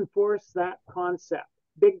reinforce that concept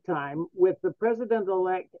big time with the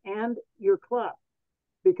president-elect and your club,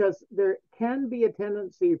 because there can be a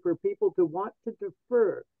tendency for people to want to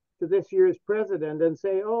defer to this year's president and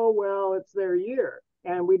say, oh, well, it's their year.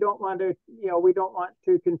 And we don't want to, we don't want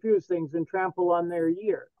to confuse things and trample on their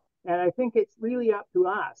year. And I think it's really up to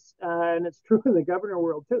us, and it's true in the governor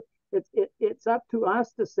world too. It's up to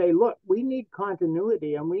us to say, look, we need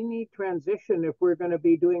continuity and we need transition if we're going to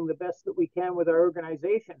be doing the best that we can with our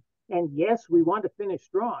organization. And yes, we want to finish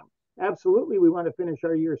strong. Absolutely, we want to finish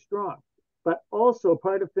our year strong. But also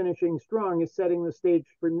part of finishing strong is setting the stage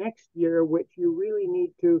for next year, which you really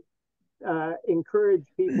need to encourage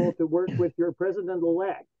people to work with your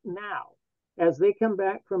president-elect now. As they come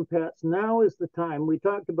back from PETS, now is the time. We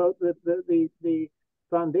talked about the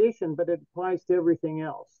foundation, but it applies to everything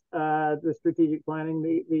else. The strategic planning,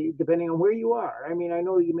 the depending on where you are. I mean, I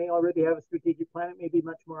know you may already have a strategic plan. It may be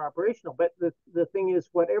much more operational, but the thing is,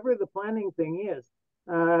 whatever the planning thing is,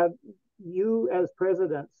 you as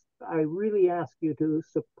presidents, I really ask you to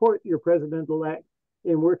support your president-elect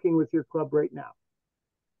in working with your club right now.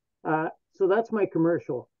 So that's my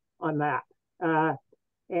commercial on that.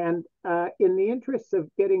 And in the interest of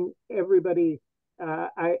getting everybody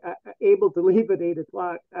able to leave at 8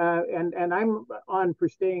 o'clock, and I'm on for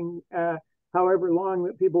staying however long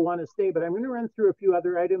that people want to stay, but I'm going to run through a few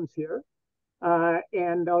other items here.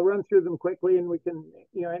 And I'll run through them quickly, and we can,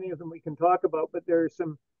 any of them we can talk about, but there are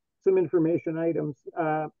some information items.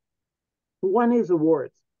 One is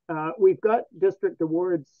awards. We've got district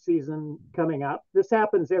awards season coming up. This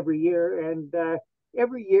happens every year, and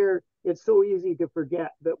every year it's so easy to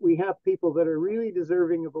forget that we have people that are really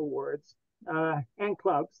deserving of awards, and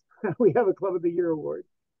clubs. We have a Club of the Year award.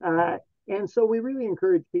 And so we really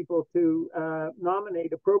encourage people to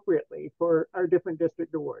nominate appropriately for our different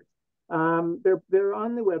district awards. They're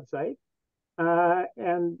on the website.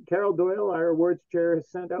 And Carol Doyle, our awards chair, has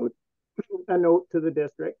sent out a note to the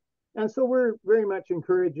district. And so we're very much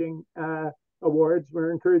encouraging awards.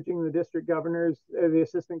 We're encouraging the district governors, the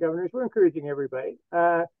assistant governors. We're encouraging everybody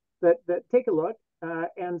that take a look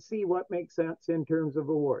and see what makes sense in terms of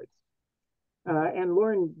awards. And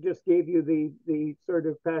Lauren just gave you the sort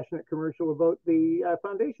of passionate commercial about the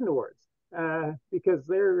foundation awards, because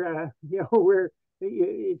they're,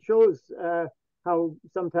 it shows how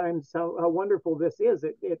sometimes how wonderful this is.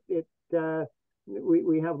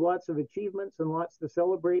 We have lots of achievements and lots to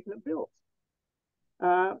celebrate, and it builds.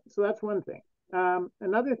 So that's one thing.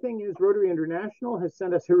 Another thing is Rotary International has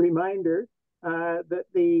sent us a reminder that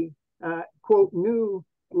the quote new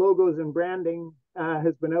logos and branding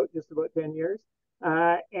has been out just about 10 years,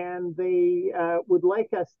 and they would like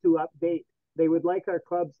us to update. They would like our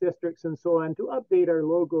clubs, districts, and so on to update our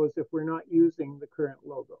logos if we're not using the current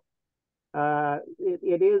logo.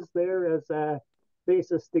 It is there as a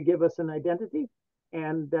basis to give us an identity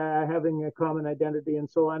and having a common identity and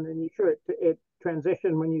so on. And you sure it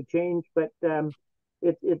transition when you change, but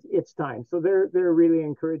it's time. So they're really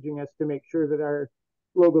encouraging us to make sure that our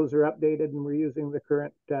logos are updated and we're using the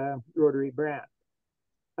current Rotary brand.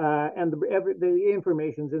 And the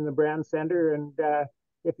information's in the brand center. And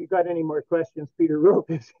if you've got any more questions, Peter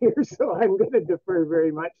Rope is here, so I'm going to defer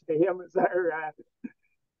very much to him as our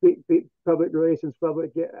the public relations,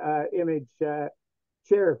 public image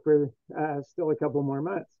chair for still a couple more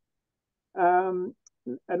months.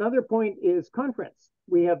 Another point is conference.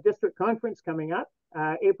 We have district conference coming up,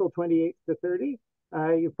 April 28th to 30.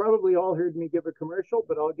 You've probably all heard me give a commercial,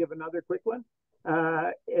 but I'll give another quick one.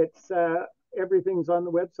 Everything's on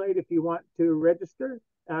the website if you want to register,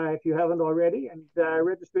 if you haven't already. And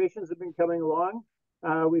registrations have been coming along.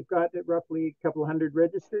 We've got roughly a couple hundred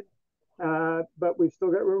registered. But we've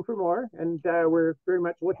still got room for more, and we're very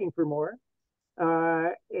much looking for more.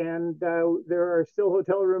 And there are still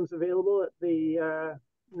hotel rooms available at the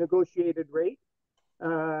negotiated rate.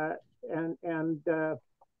 And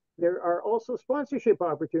there are also sponsorship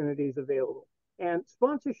opportunities available. And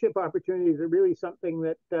sponsorship opportunities are really something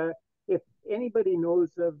that if anybody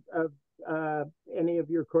knows of any of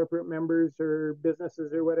your corporate members or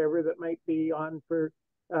businesses or whatever that might be on for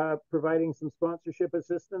providing some sponsorship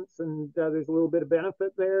assistance, and there's a little bit of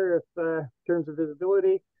benefit there if in terms of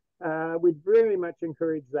visibility, we'd very much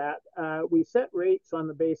encourage that. We set rates on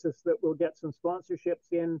the basis that we'll get some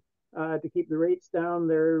sponsorships in to keep the rates down.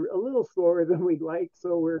 They're a little slower than we'd like,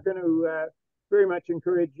 so we're going to very much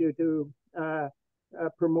encourage you to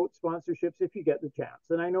promote sponsorships if you get the chance.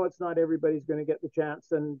 And I know it's not everybody's going to get the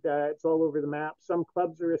chance, and it's all over the map. Some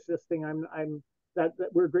clubs are assisting. That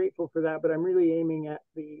we're grateful for that, but I'm really aiming at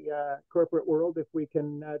the corporate world. If we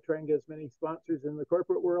can try and get as many sponsors in the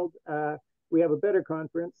corporate world, we have a better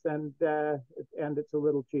conference, and it's a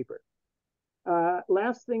little cheaper.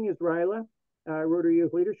 Last thing is RYLA, Rotary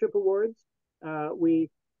Youth Leadership Awards. We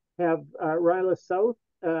have RYLA South,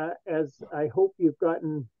 as I hope you've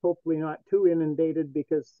gotten, hopefully not too inundated,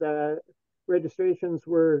 because registrations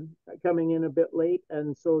were coming in a bit late,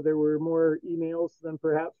 and so there were more emails than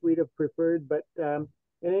perhaps we'd have preferred. But in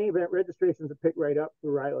any event, registrations have picked right up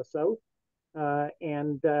for RYLA South,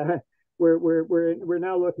 and we're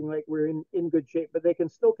now looking like we're in good shape. But they can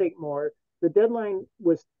still take more. The deadline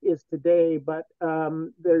is today, but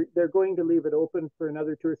they're going to leave it open for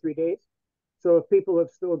another 2 or 3 days. So if people have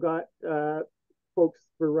still got folks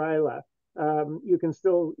for RYLA, you can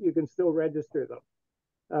still register them.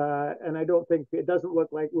 And I don't think, it doesn't look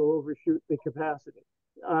like we'll overshoot the capacity.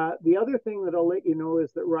 The other thing that I'll let you know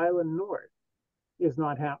is that RYLA North is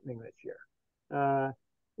not happening this year.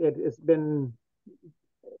 It has been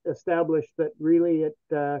established that really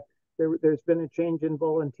there's been a change in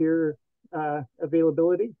volunteer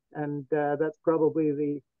availability, and that's probably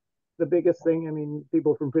the biggest thing. I mean,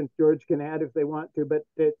 people from Prince George can add if they want to, but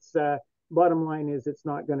it's bottom line is it's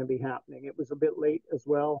not going to be happening. It was a bit late as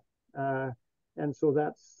well. And so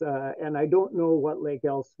that's, and I don't know what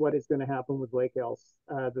is going to happen with Lake Else,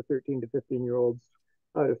 the 13 to 15-year-olds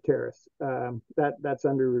out of Terrace. That's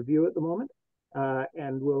under review at the moment.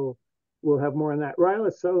 And we'll have more on that.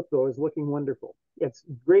 RYLA South, though, is looking wonderful. It's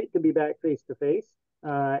great to be back face to face.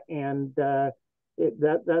 And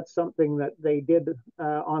that's something that they did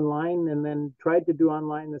online and then tried to do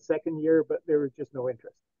online the second year, but there was just no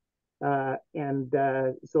interest. But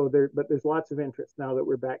there's lots of interest now that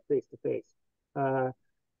we're back face to face. That's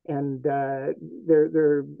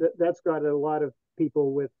got a lot of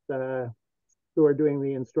people with who are doing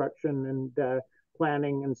the instruction and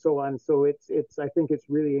planning and so on. So I think it's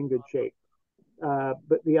really in good shape.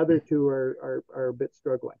 But the other two are a bit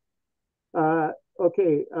struggling.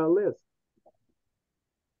 Okay, Liz.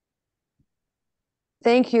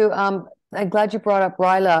 Thank you. I'm glad you brought up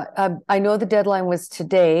RYLA. I know the deadline was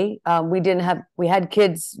today. We didn't have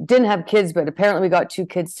kids, but apparently we got 2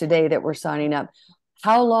 kids today that were signing up.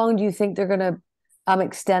 How long do you think they're going to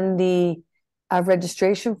extend the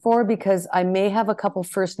registration for? Because I may have a couple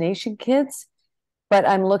First Nation kids, but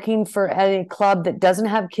I'm looking for a club that doesn't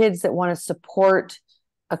have kids that want to support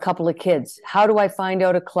a couple of kids. How do I find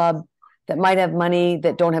out a club that might have money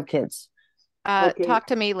that don't have kids? Okay. Talk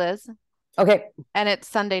to me, Liz. Okay. And it's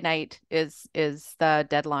Sunday night is the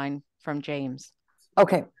deadline from James.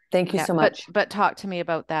 Okay. Thank you so much. But talk to me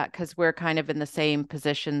about that, because we're kind of in the same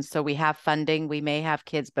position. So we have funding, we may have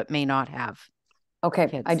kids, but may not have. Okay.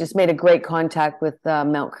 Kids. I just made a great contact with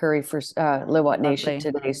Mount Currie for Liwat Nation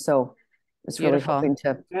today. So it's beautiful. Really hoping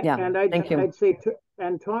to, yeah. And thank you. I'd say,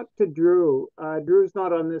 talk to Drew. Drew's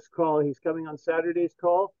not on this call. He's coming on Saturday's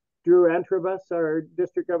call. Drew Antrobus, our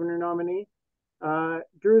district governor nominee.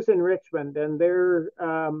 Drew's in Richmond, and they're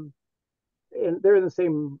in the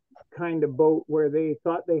same kind of boat where they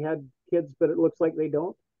thought they had kids, but it looks like they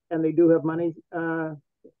don't, and they do have money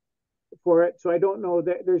for it. So I don't know.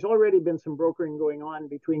 There's already been some brokering going on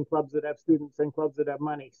between clubs that have students and clubs that have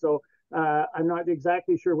money. So I'm not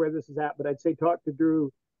exactly sure where this is at, but I'd say talk to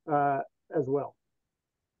Drew as well.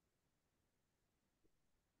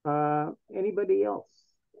 Anybody else?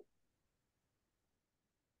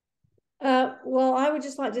 Well, I would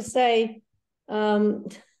just like to say,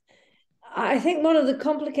 I think one of the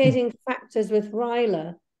complicating factors with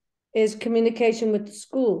RYLA is communication with the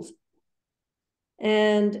schools.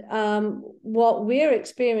 And what we're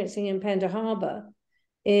experiencing in Pender Harbour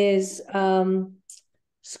is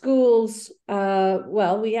schools,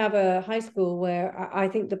 well, we have a high school where I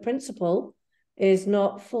think the principal is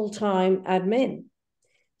not full-time admin.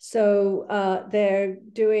 So they're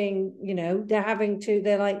doing,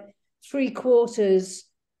 they're like 3/4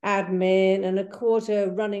 admin and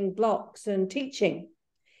 1/4 running blocks and teaching.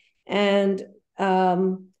 And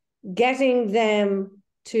getting them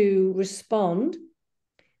to respond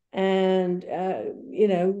and,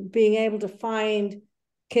 being able to find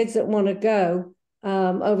kids that want to go.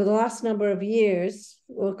 Over the last number of years,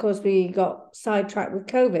 well, of course, we got sidetracked with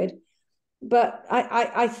COVID, but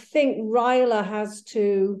I think RILA has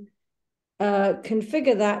to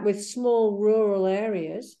configure that with small rural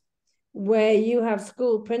areas where you have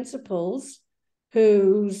school principals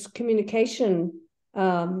whose communication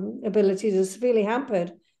abilities are severely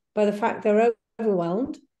hampered by the fact they're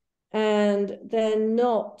overwhelmed and they're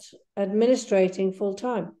not administrating full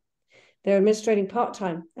time. They're administrating part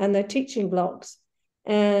time and they're teaching blocks.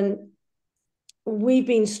 And we've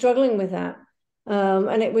been struggling with that.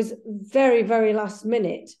 And it was very, very last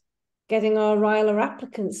minute getting our RILA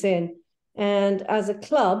applicants in. And as a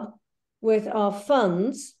club, with our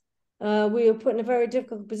funds, we were put in a very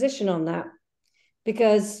difficult position on that,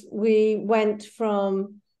 because we went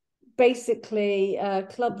from basically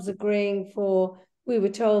clubs agreeing for, we were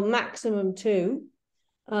told, maximum 2.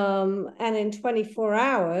 And in 24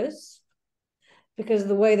 hours, because of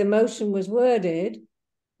the way the motion was worded,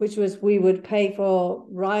 which was we would pay for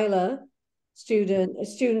RILA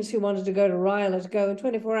students who wanted to go to RILA to go in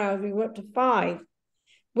 24 hours, we were up to 5,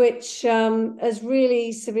 which has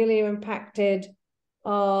really severely impacted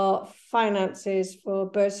our finances for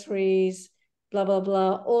bursaries, blah, blah,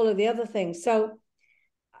 blah, all of the other things. So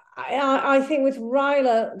I think with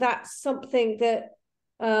RILA, that's something that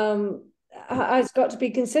has got to be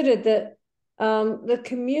considered, that the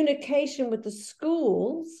communication with the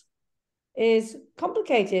schools is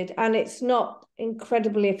complicated and it's not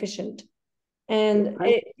incredibly efficient. And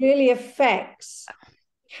it really affects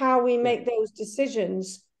how we make those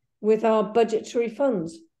decisions with our budgetary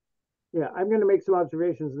funds. Yeah, I'm going to make some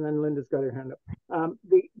observations, and then Linda's got her hand up.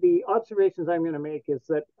 The observations I'm going to make is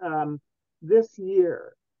that this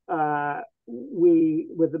year, we,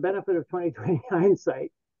 with the benefit of 2020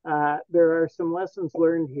 hindsight, there are some lessons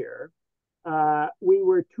learned here. We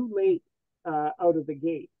were too late out of the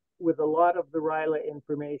gate with a lot of the RILA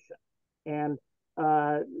information, and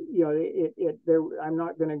you know, I'm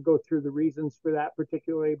not going to go through the reasons for that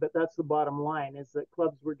particularly, but that's the bottom line: is that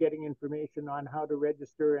clubs were getting information on how to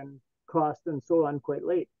register and cost and so on quite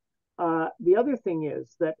late. The other thing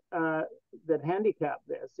is that that handicap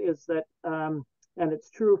this is that, and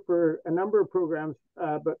it's true for a number of programs,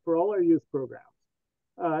 but for all our youth programs,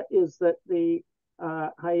 is that the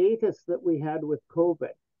hiatus that we had with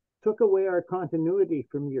COVID took away our continuity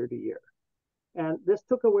from year to year. And this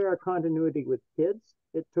took away our continuity with kids.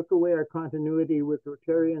 It took away our continuity with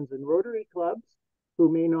Rotarians and Rotary clubs, who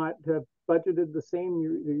may not have budgeted the same.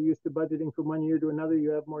 You're used to budgeting from one year to another.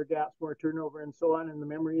 You have more gaps, more turnover, and so on, and the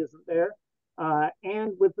memory isn't there.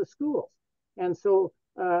 And with the schools. And so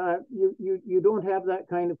you don't have that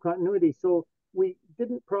kind of continuity. So we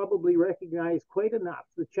didn't probably recognize quite enough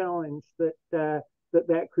the challenge that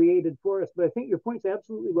that created for us. But I think your point's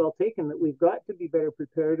absolutely well taken, that we've got to be better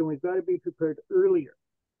prepared, and we've got to be prepared earlier.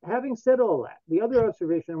 Having said all that, the other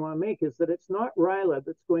observation I want to make is that it's not RILA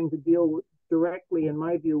that's going to deal with, directly, in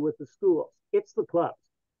my view, with the schools. It's the clubs.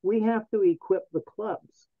 We have to equip the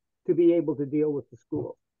clubs to be able to deal with the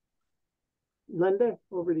schools. Linda,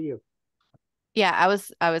 over to you. Yeah, I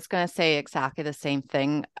was going to say exactly the same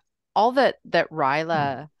thing. All that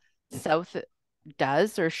RILA South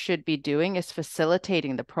does or should be doing is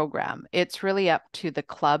facilitating the program. It's really up to the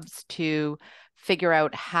clubs to figure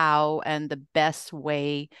out how and the best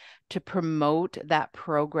way to promote that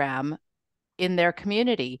program in their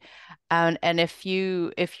community. And if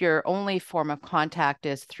your only form of contact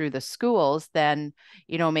is through the schools, then,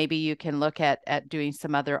 you know, maybe you can look at doing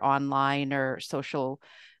some other online or social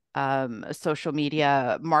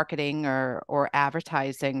media marketing or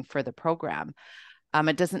advertising for the program.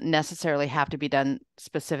 It doesn't necessarily have to be done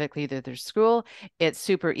specifically to their school. It's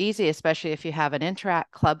super easy, especially if you have an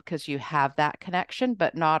Interact club, because you have that connection,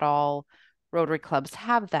 but not all Rotary clubs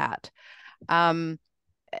have that.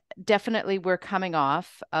 Definitely, we're coming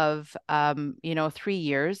off of, 3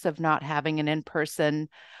 years of not having an in-person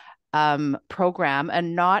program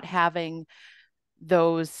and not having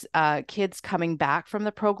those kids coming back from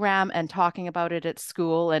the program and talking about it at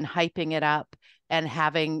school and hyping it up, and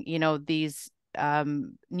having, these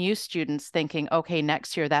new students thinking, okay,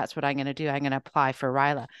 next year, that's what I'm going to do. I'm going to apply for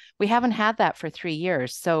RILA. We haven't had that for 3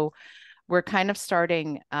 years. So we're kind of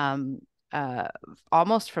starting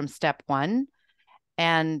almost from step one.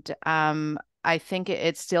 And I think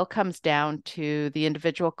it still comes down to the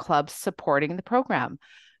individual clubs supporting the program.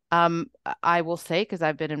 I will say, because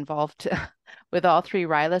I've been involved with all 3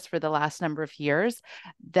 RILAs for the last number of years,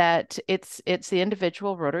 that it's the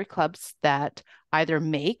individual Rotary clubs that either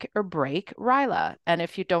make or break RILA. And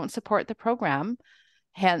if you don't support the program,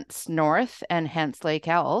 hence North and hence Lake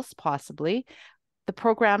Ellis, possibly, the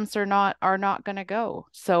programs are not going to go.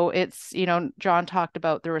 So it's, you know, John talked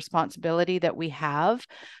about the responsibility that we have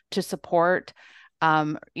to support,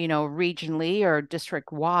 you know, regionally or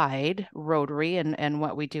district wide Rotary and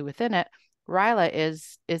what we do within it. RYLA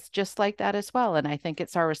is just like that as well. And I think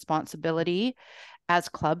it's our responsibility as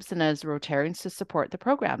clubs and as Rotarians to support the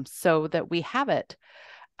program so that we have it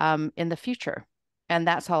in the future. And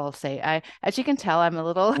that's all I'll say. As you can tell, I'm a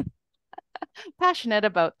little passionate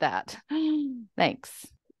about that. Thanks.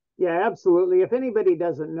 Yeah, absolutely. If anybody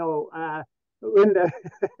doesn't know, Linda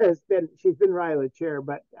she's been RYLA chair,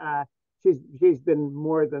 but she's been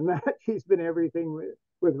more than that. She's been everything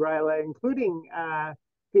with RYLA, including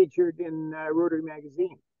featured in Rotary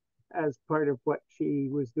magazine as part of what she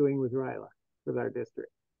was doing with RYLA with our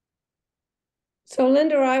district. So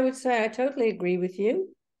Linda, I would say I totally agree with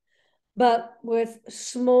you, but with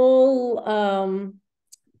small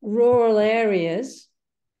rural areas,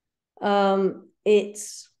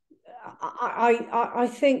 it's I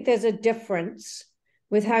think there's a difference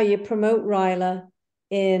with how you promote RYLA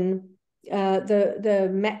in the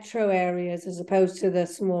metro areas as opposed to the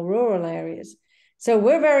small rural areas. So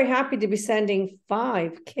we're very happy to be sending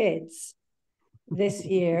 5 kids this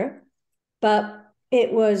year, but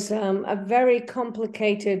it was a very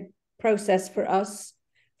complicated process for us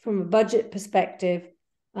from a budget perspective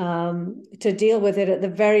to deal with it at the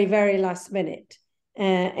very, very last minute,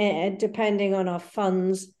 and depending on our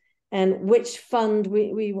funds and which fund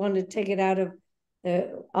we want to take it out of,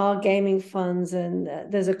 our gaming funds. And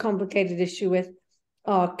there's a complicated issue with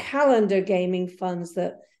our calendar gaming funds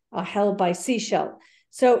that are held by Seashell.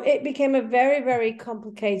 So it became a very, very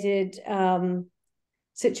complicated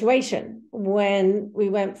situation when we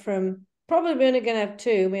went from probably only going to have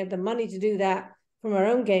 2. We had the money to do that from our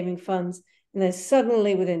own gaming funds. And then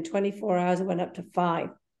suddenly within 24 hours, it went up to 5.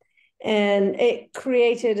 And it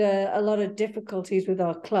created a lot of difficulties with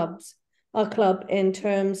our club in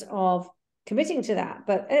terms of committing to that.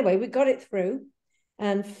 But anyway, we got it through.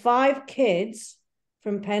 And 5 kids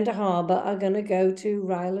from Pender Harbour are going to go to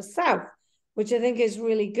RYLA South, which I think is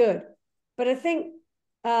really good. But I think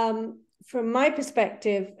from my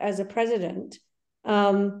perspective as a president,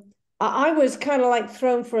 I was kind of like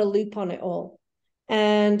thrown for a loop on it all.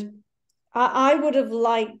 And I would have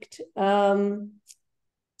liked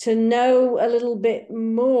to know a little bit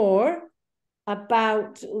more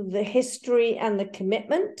about the history and the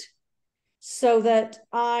commitment so that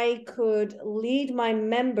I could lead my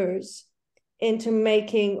members into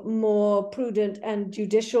making more prudent and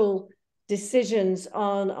judicial decisions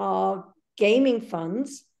on our gaming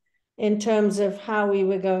funds in terms of how we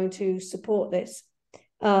were going to support this.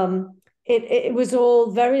 It was all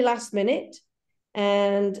very last minute,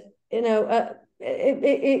 and you know,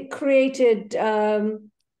 it created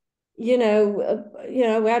you know,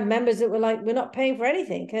 we had members that were like, we're not paying for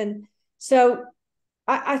anything. And so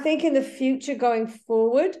I think in the future going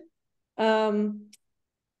forward, I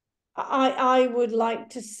would like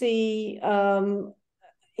to see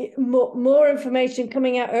more information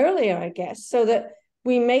coming out earlier, I guess, so that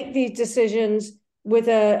we make these decisions with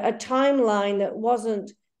a timeline that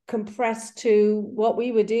wasn't compressed to what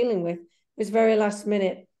we were dealing with. It was very last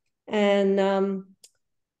minute. And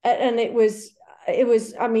it was,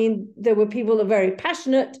 I mean, there were people that were very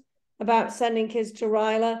passionate about sending kids to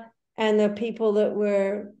RYLA, and there are people that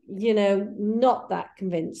were, you know, not that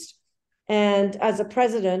convinced. And as a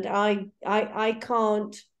president, I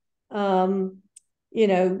can't, you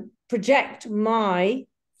know, project my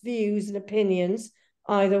views and opinions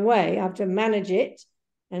either way. I have to manage it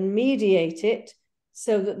and mediate it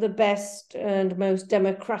so that the best and most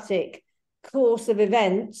democratic course of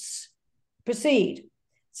events proceed.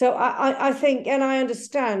 So I think, and I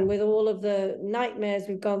understand with all of the nightmares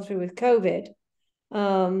we've gone through with COVID,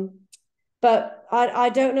 but I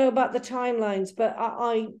don't know about the timelines, but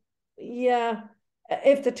yeah,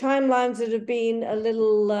 if the timelines would have been a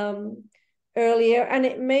little earlier, and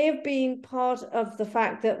it may have been part of the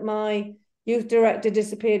fact that my youth director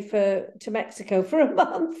disappeared to Mexico for a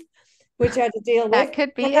month, which I had to deal with. That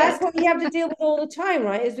could be and that's what you have to deal with all the time,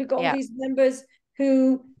 right? Is we've got all these members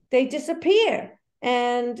who they disappear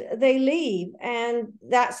and they leave, and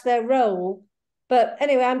that's their role. But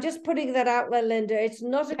anyway, I'm just putting that out there, Linda. It's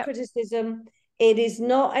not a criticism. It is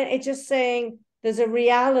not. It's just saying there's a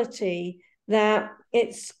reality that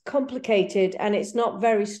it's complicated and it's not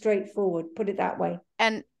very straightforward. Put it that way.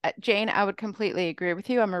 And Jane, I would completely agree with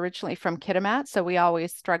you. I'm originally from Kitimat, so we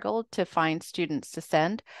always struggled to find students to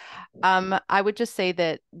send. I would just say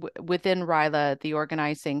that within RYLA, the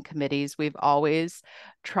organizing committees, we've always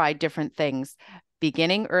tried different things.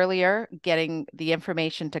 beginning earlier, getting the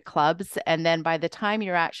information to clubs. And then by the time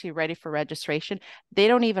you're actually ready for registration, they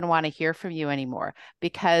don't even want to hear from you anymore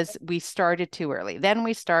because we started too early. Then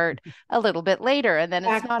we start a little bit later, and then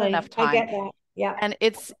it's not enough time. I get that. Yeah. And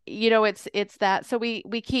it's, you know, it's that. So we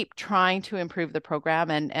keep trying to improve the program,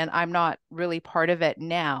 and I'm not really part of it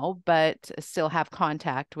now, but still have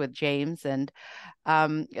contact with James, and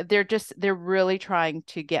they're really trying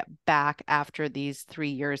to get back after these 3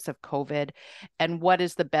 years of COVID, and what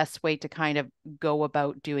is the best way to kind of go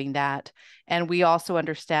about doing that. And we also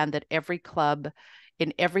understand that every club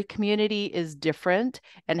in every community is different,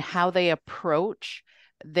 and how they approach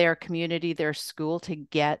their community, their school to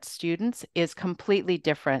get students is completely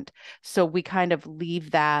different. So we kind of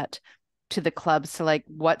leave that to the clubs to like,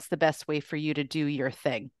 what's the best way for you to do your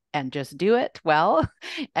thing, and just do it well,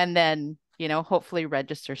 and then, you know, hopefully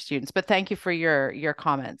register students. But thank you for your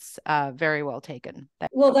comments. Very well taken.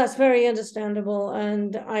 Well, that's very understandable,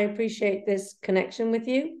 and I appreciate this connection with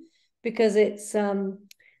you, because it's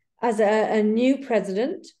as a new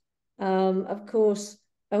president, of course,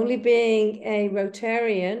 only being a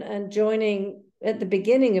Rotarian and joining at the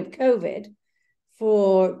beginning of COVID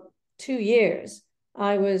for 2 years,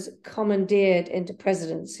 I was commandeered into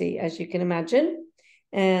presidency, as you can imagine.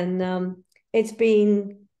 And it's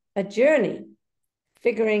been a journey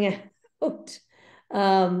figuring out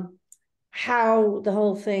how the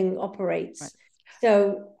whole thing operates. Right.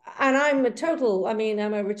 So, and I'm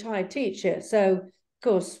a retired teacher. So, of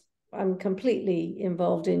course, I'm completely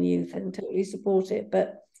involved in youth and totally support it.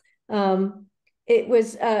 But it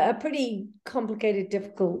was a pretty complicated,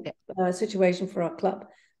 difficult situation for our club.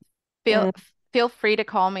 Feel free to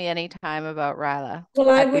call me anytime about Ryla. Well,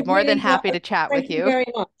 I'd be more than happy to chat with you. Thank you very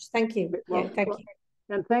much. Thank you. Well, yeah, thank you.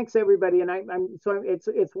 And thanks everybody. And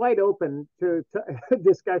it's wide open to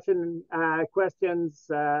discussion, questions,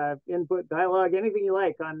 input, dialogue, anything you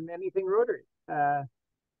like on anything Rotary.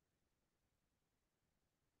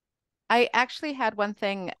 I actually had one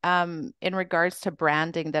thing in regards to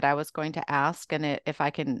branding that I was going to ask, and if I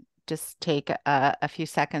can just take a few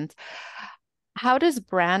seconds. How does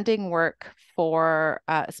branding work for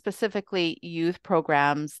specifically youth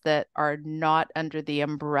programs that are not under the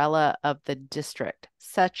umbrella of the district,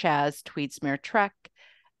 such as Tweedsmuir Trek,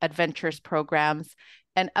 Adventures programs,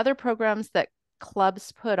 and other programs that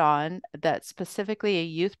clubs put on that's specifically a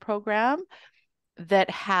youth program that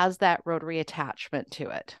has that Rotary attachment to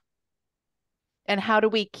it? And how do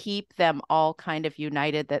we keep them all kind of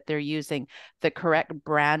united, that they're using the correct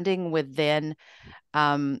branding within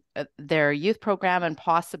their youth program and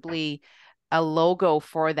possibly a logo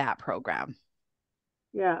for that program?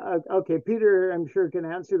 Yeah. Okay. Peter, I'm sure can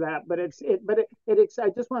answer that, but I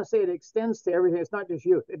just want to say it extends to everything. It's not just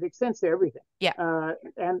youth. It extends to everything. Yeah.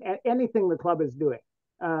 And anything the club is doing.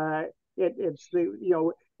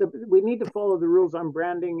 We need to follow the rules on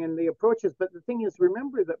branding and the approaches. But the thing is,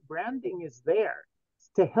 remember that branding is there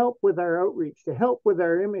to help with our outreach, to help with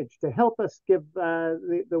our image, to help us give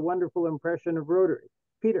the wonderful impression of Rotary.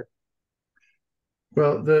 Peter.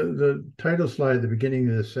 Well, the title slide at the beginning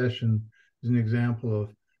of this session is an example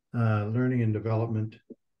of learning and development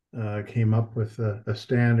came up with a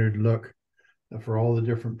standard look for all the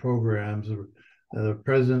different programs, the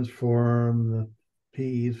President's Forum, the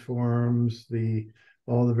PE's forums,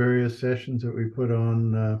 all the various sessions that we put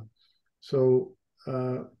on. So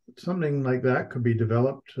something like that could be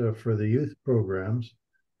developed for the youth programs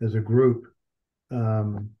as a group,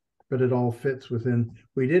 but it all fits within.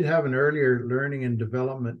 We did have an earlier learning and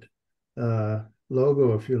development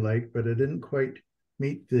logo, if you like, but it didn't quite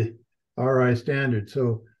meet the RI standard.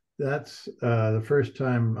 So that's the first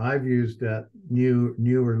time I've used that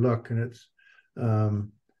newer look, and it's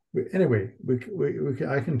anyway.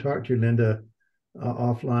 I can talk to you, Linda,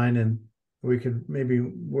 offline, and we could maybe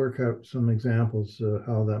work out some examples of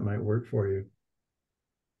how that might work for you.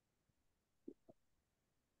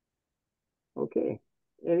 Okay.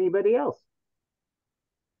 Anybody else?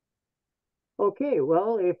 Okay.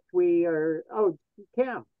 Well, if we are,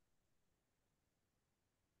 Cam.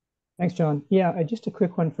 Thanks, John. Yeah, just a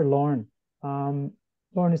quick one for Lauren.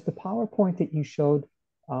 Lauren, is the PowerPoint that you showed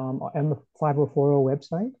on the 5040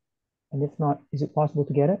 website? And if not, is it possible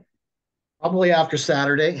to get it? Probably after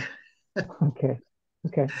Saturday. Okay.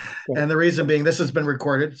 Great. And the reason being, this has been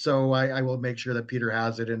recorded, so I will make sure that Peter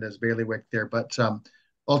has it in his bailiwick there. But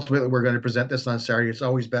ultimately, we're going to present this on Saturday. It's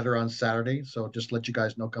always better on Saturday, so just let you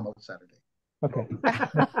guys know, come out Saturday. Okay.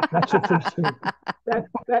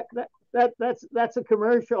 That's That's a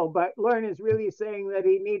commercial, but Lauren is really saying that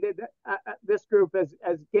he needed this group as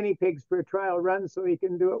guinea pigs for a trial run so he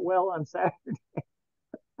can do it well on Saturday.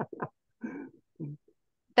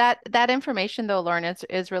 That information though, Lauren,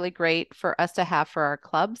 is really great for us to have for our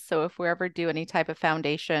clubs. So if we ever do any type of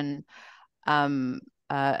foundation,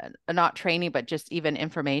 not training, but just even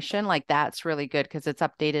information, like that's really good because it's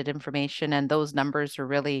updated information and those numbers are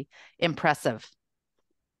really impressive.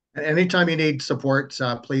 Anytime you need support,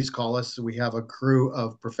 please call us. We have a crew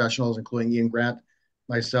of professionals, including Ian Grant,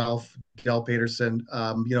 myself, Gail Peterson,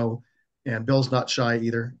 and Bill's not shy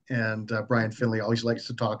either. And Brian Finley always likes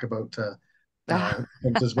to talk about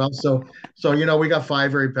things as well. So, we got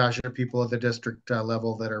 5 very passionate people at the district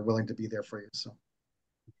level that are willing to be there for you. So.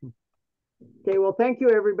 Okay, well, thank you,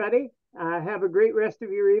 everybody. Have a great rest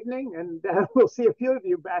of your evening, and we'll see a few of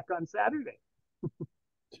you back on Saturday.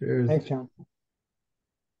 Cheers. Thanks, John.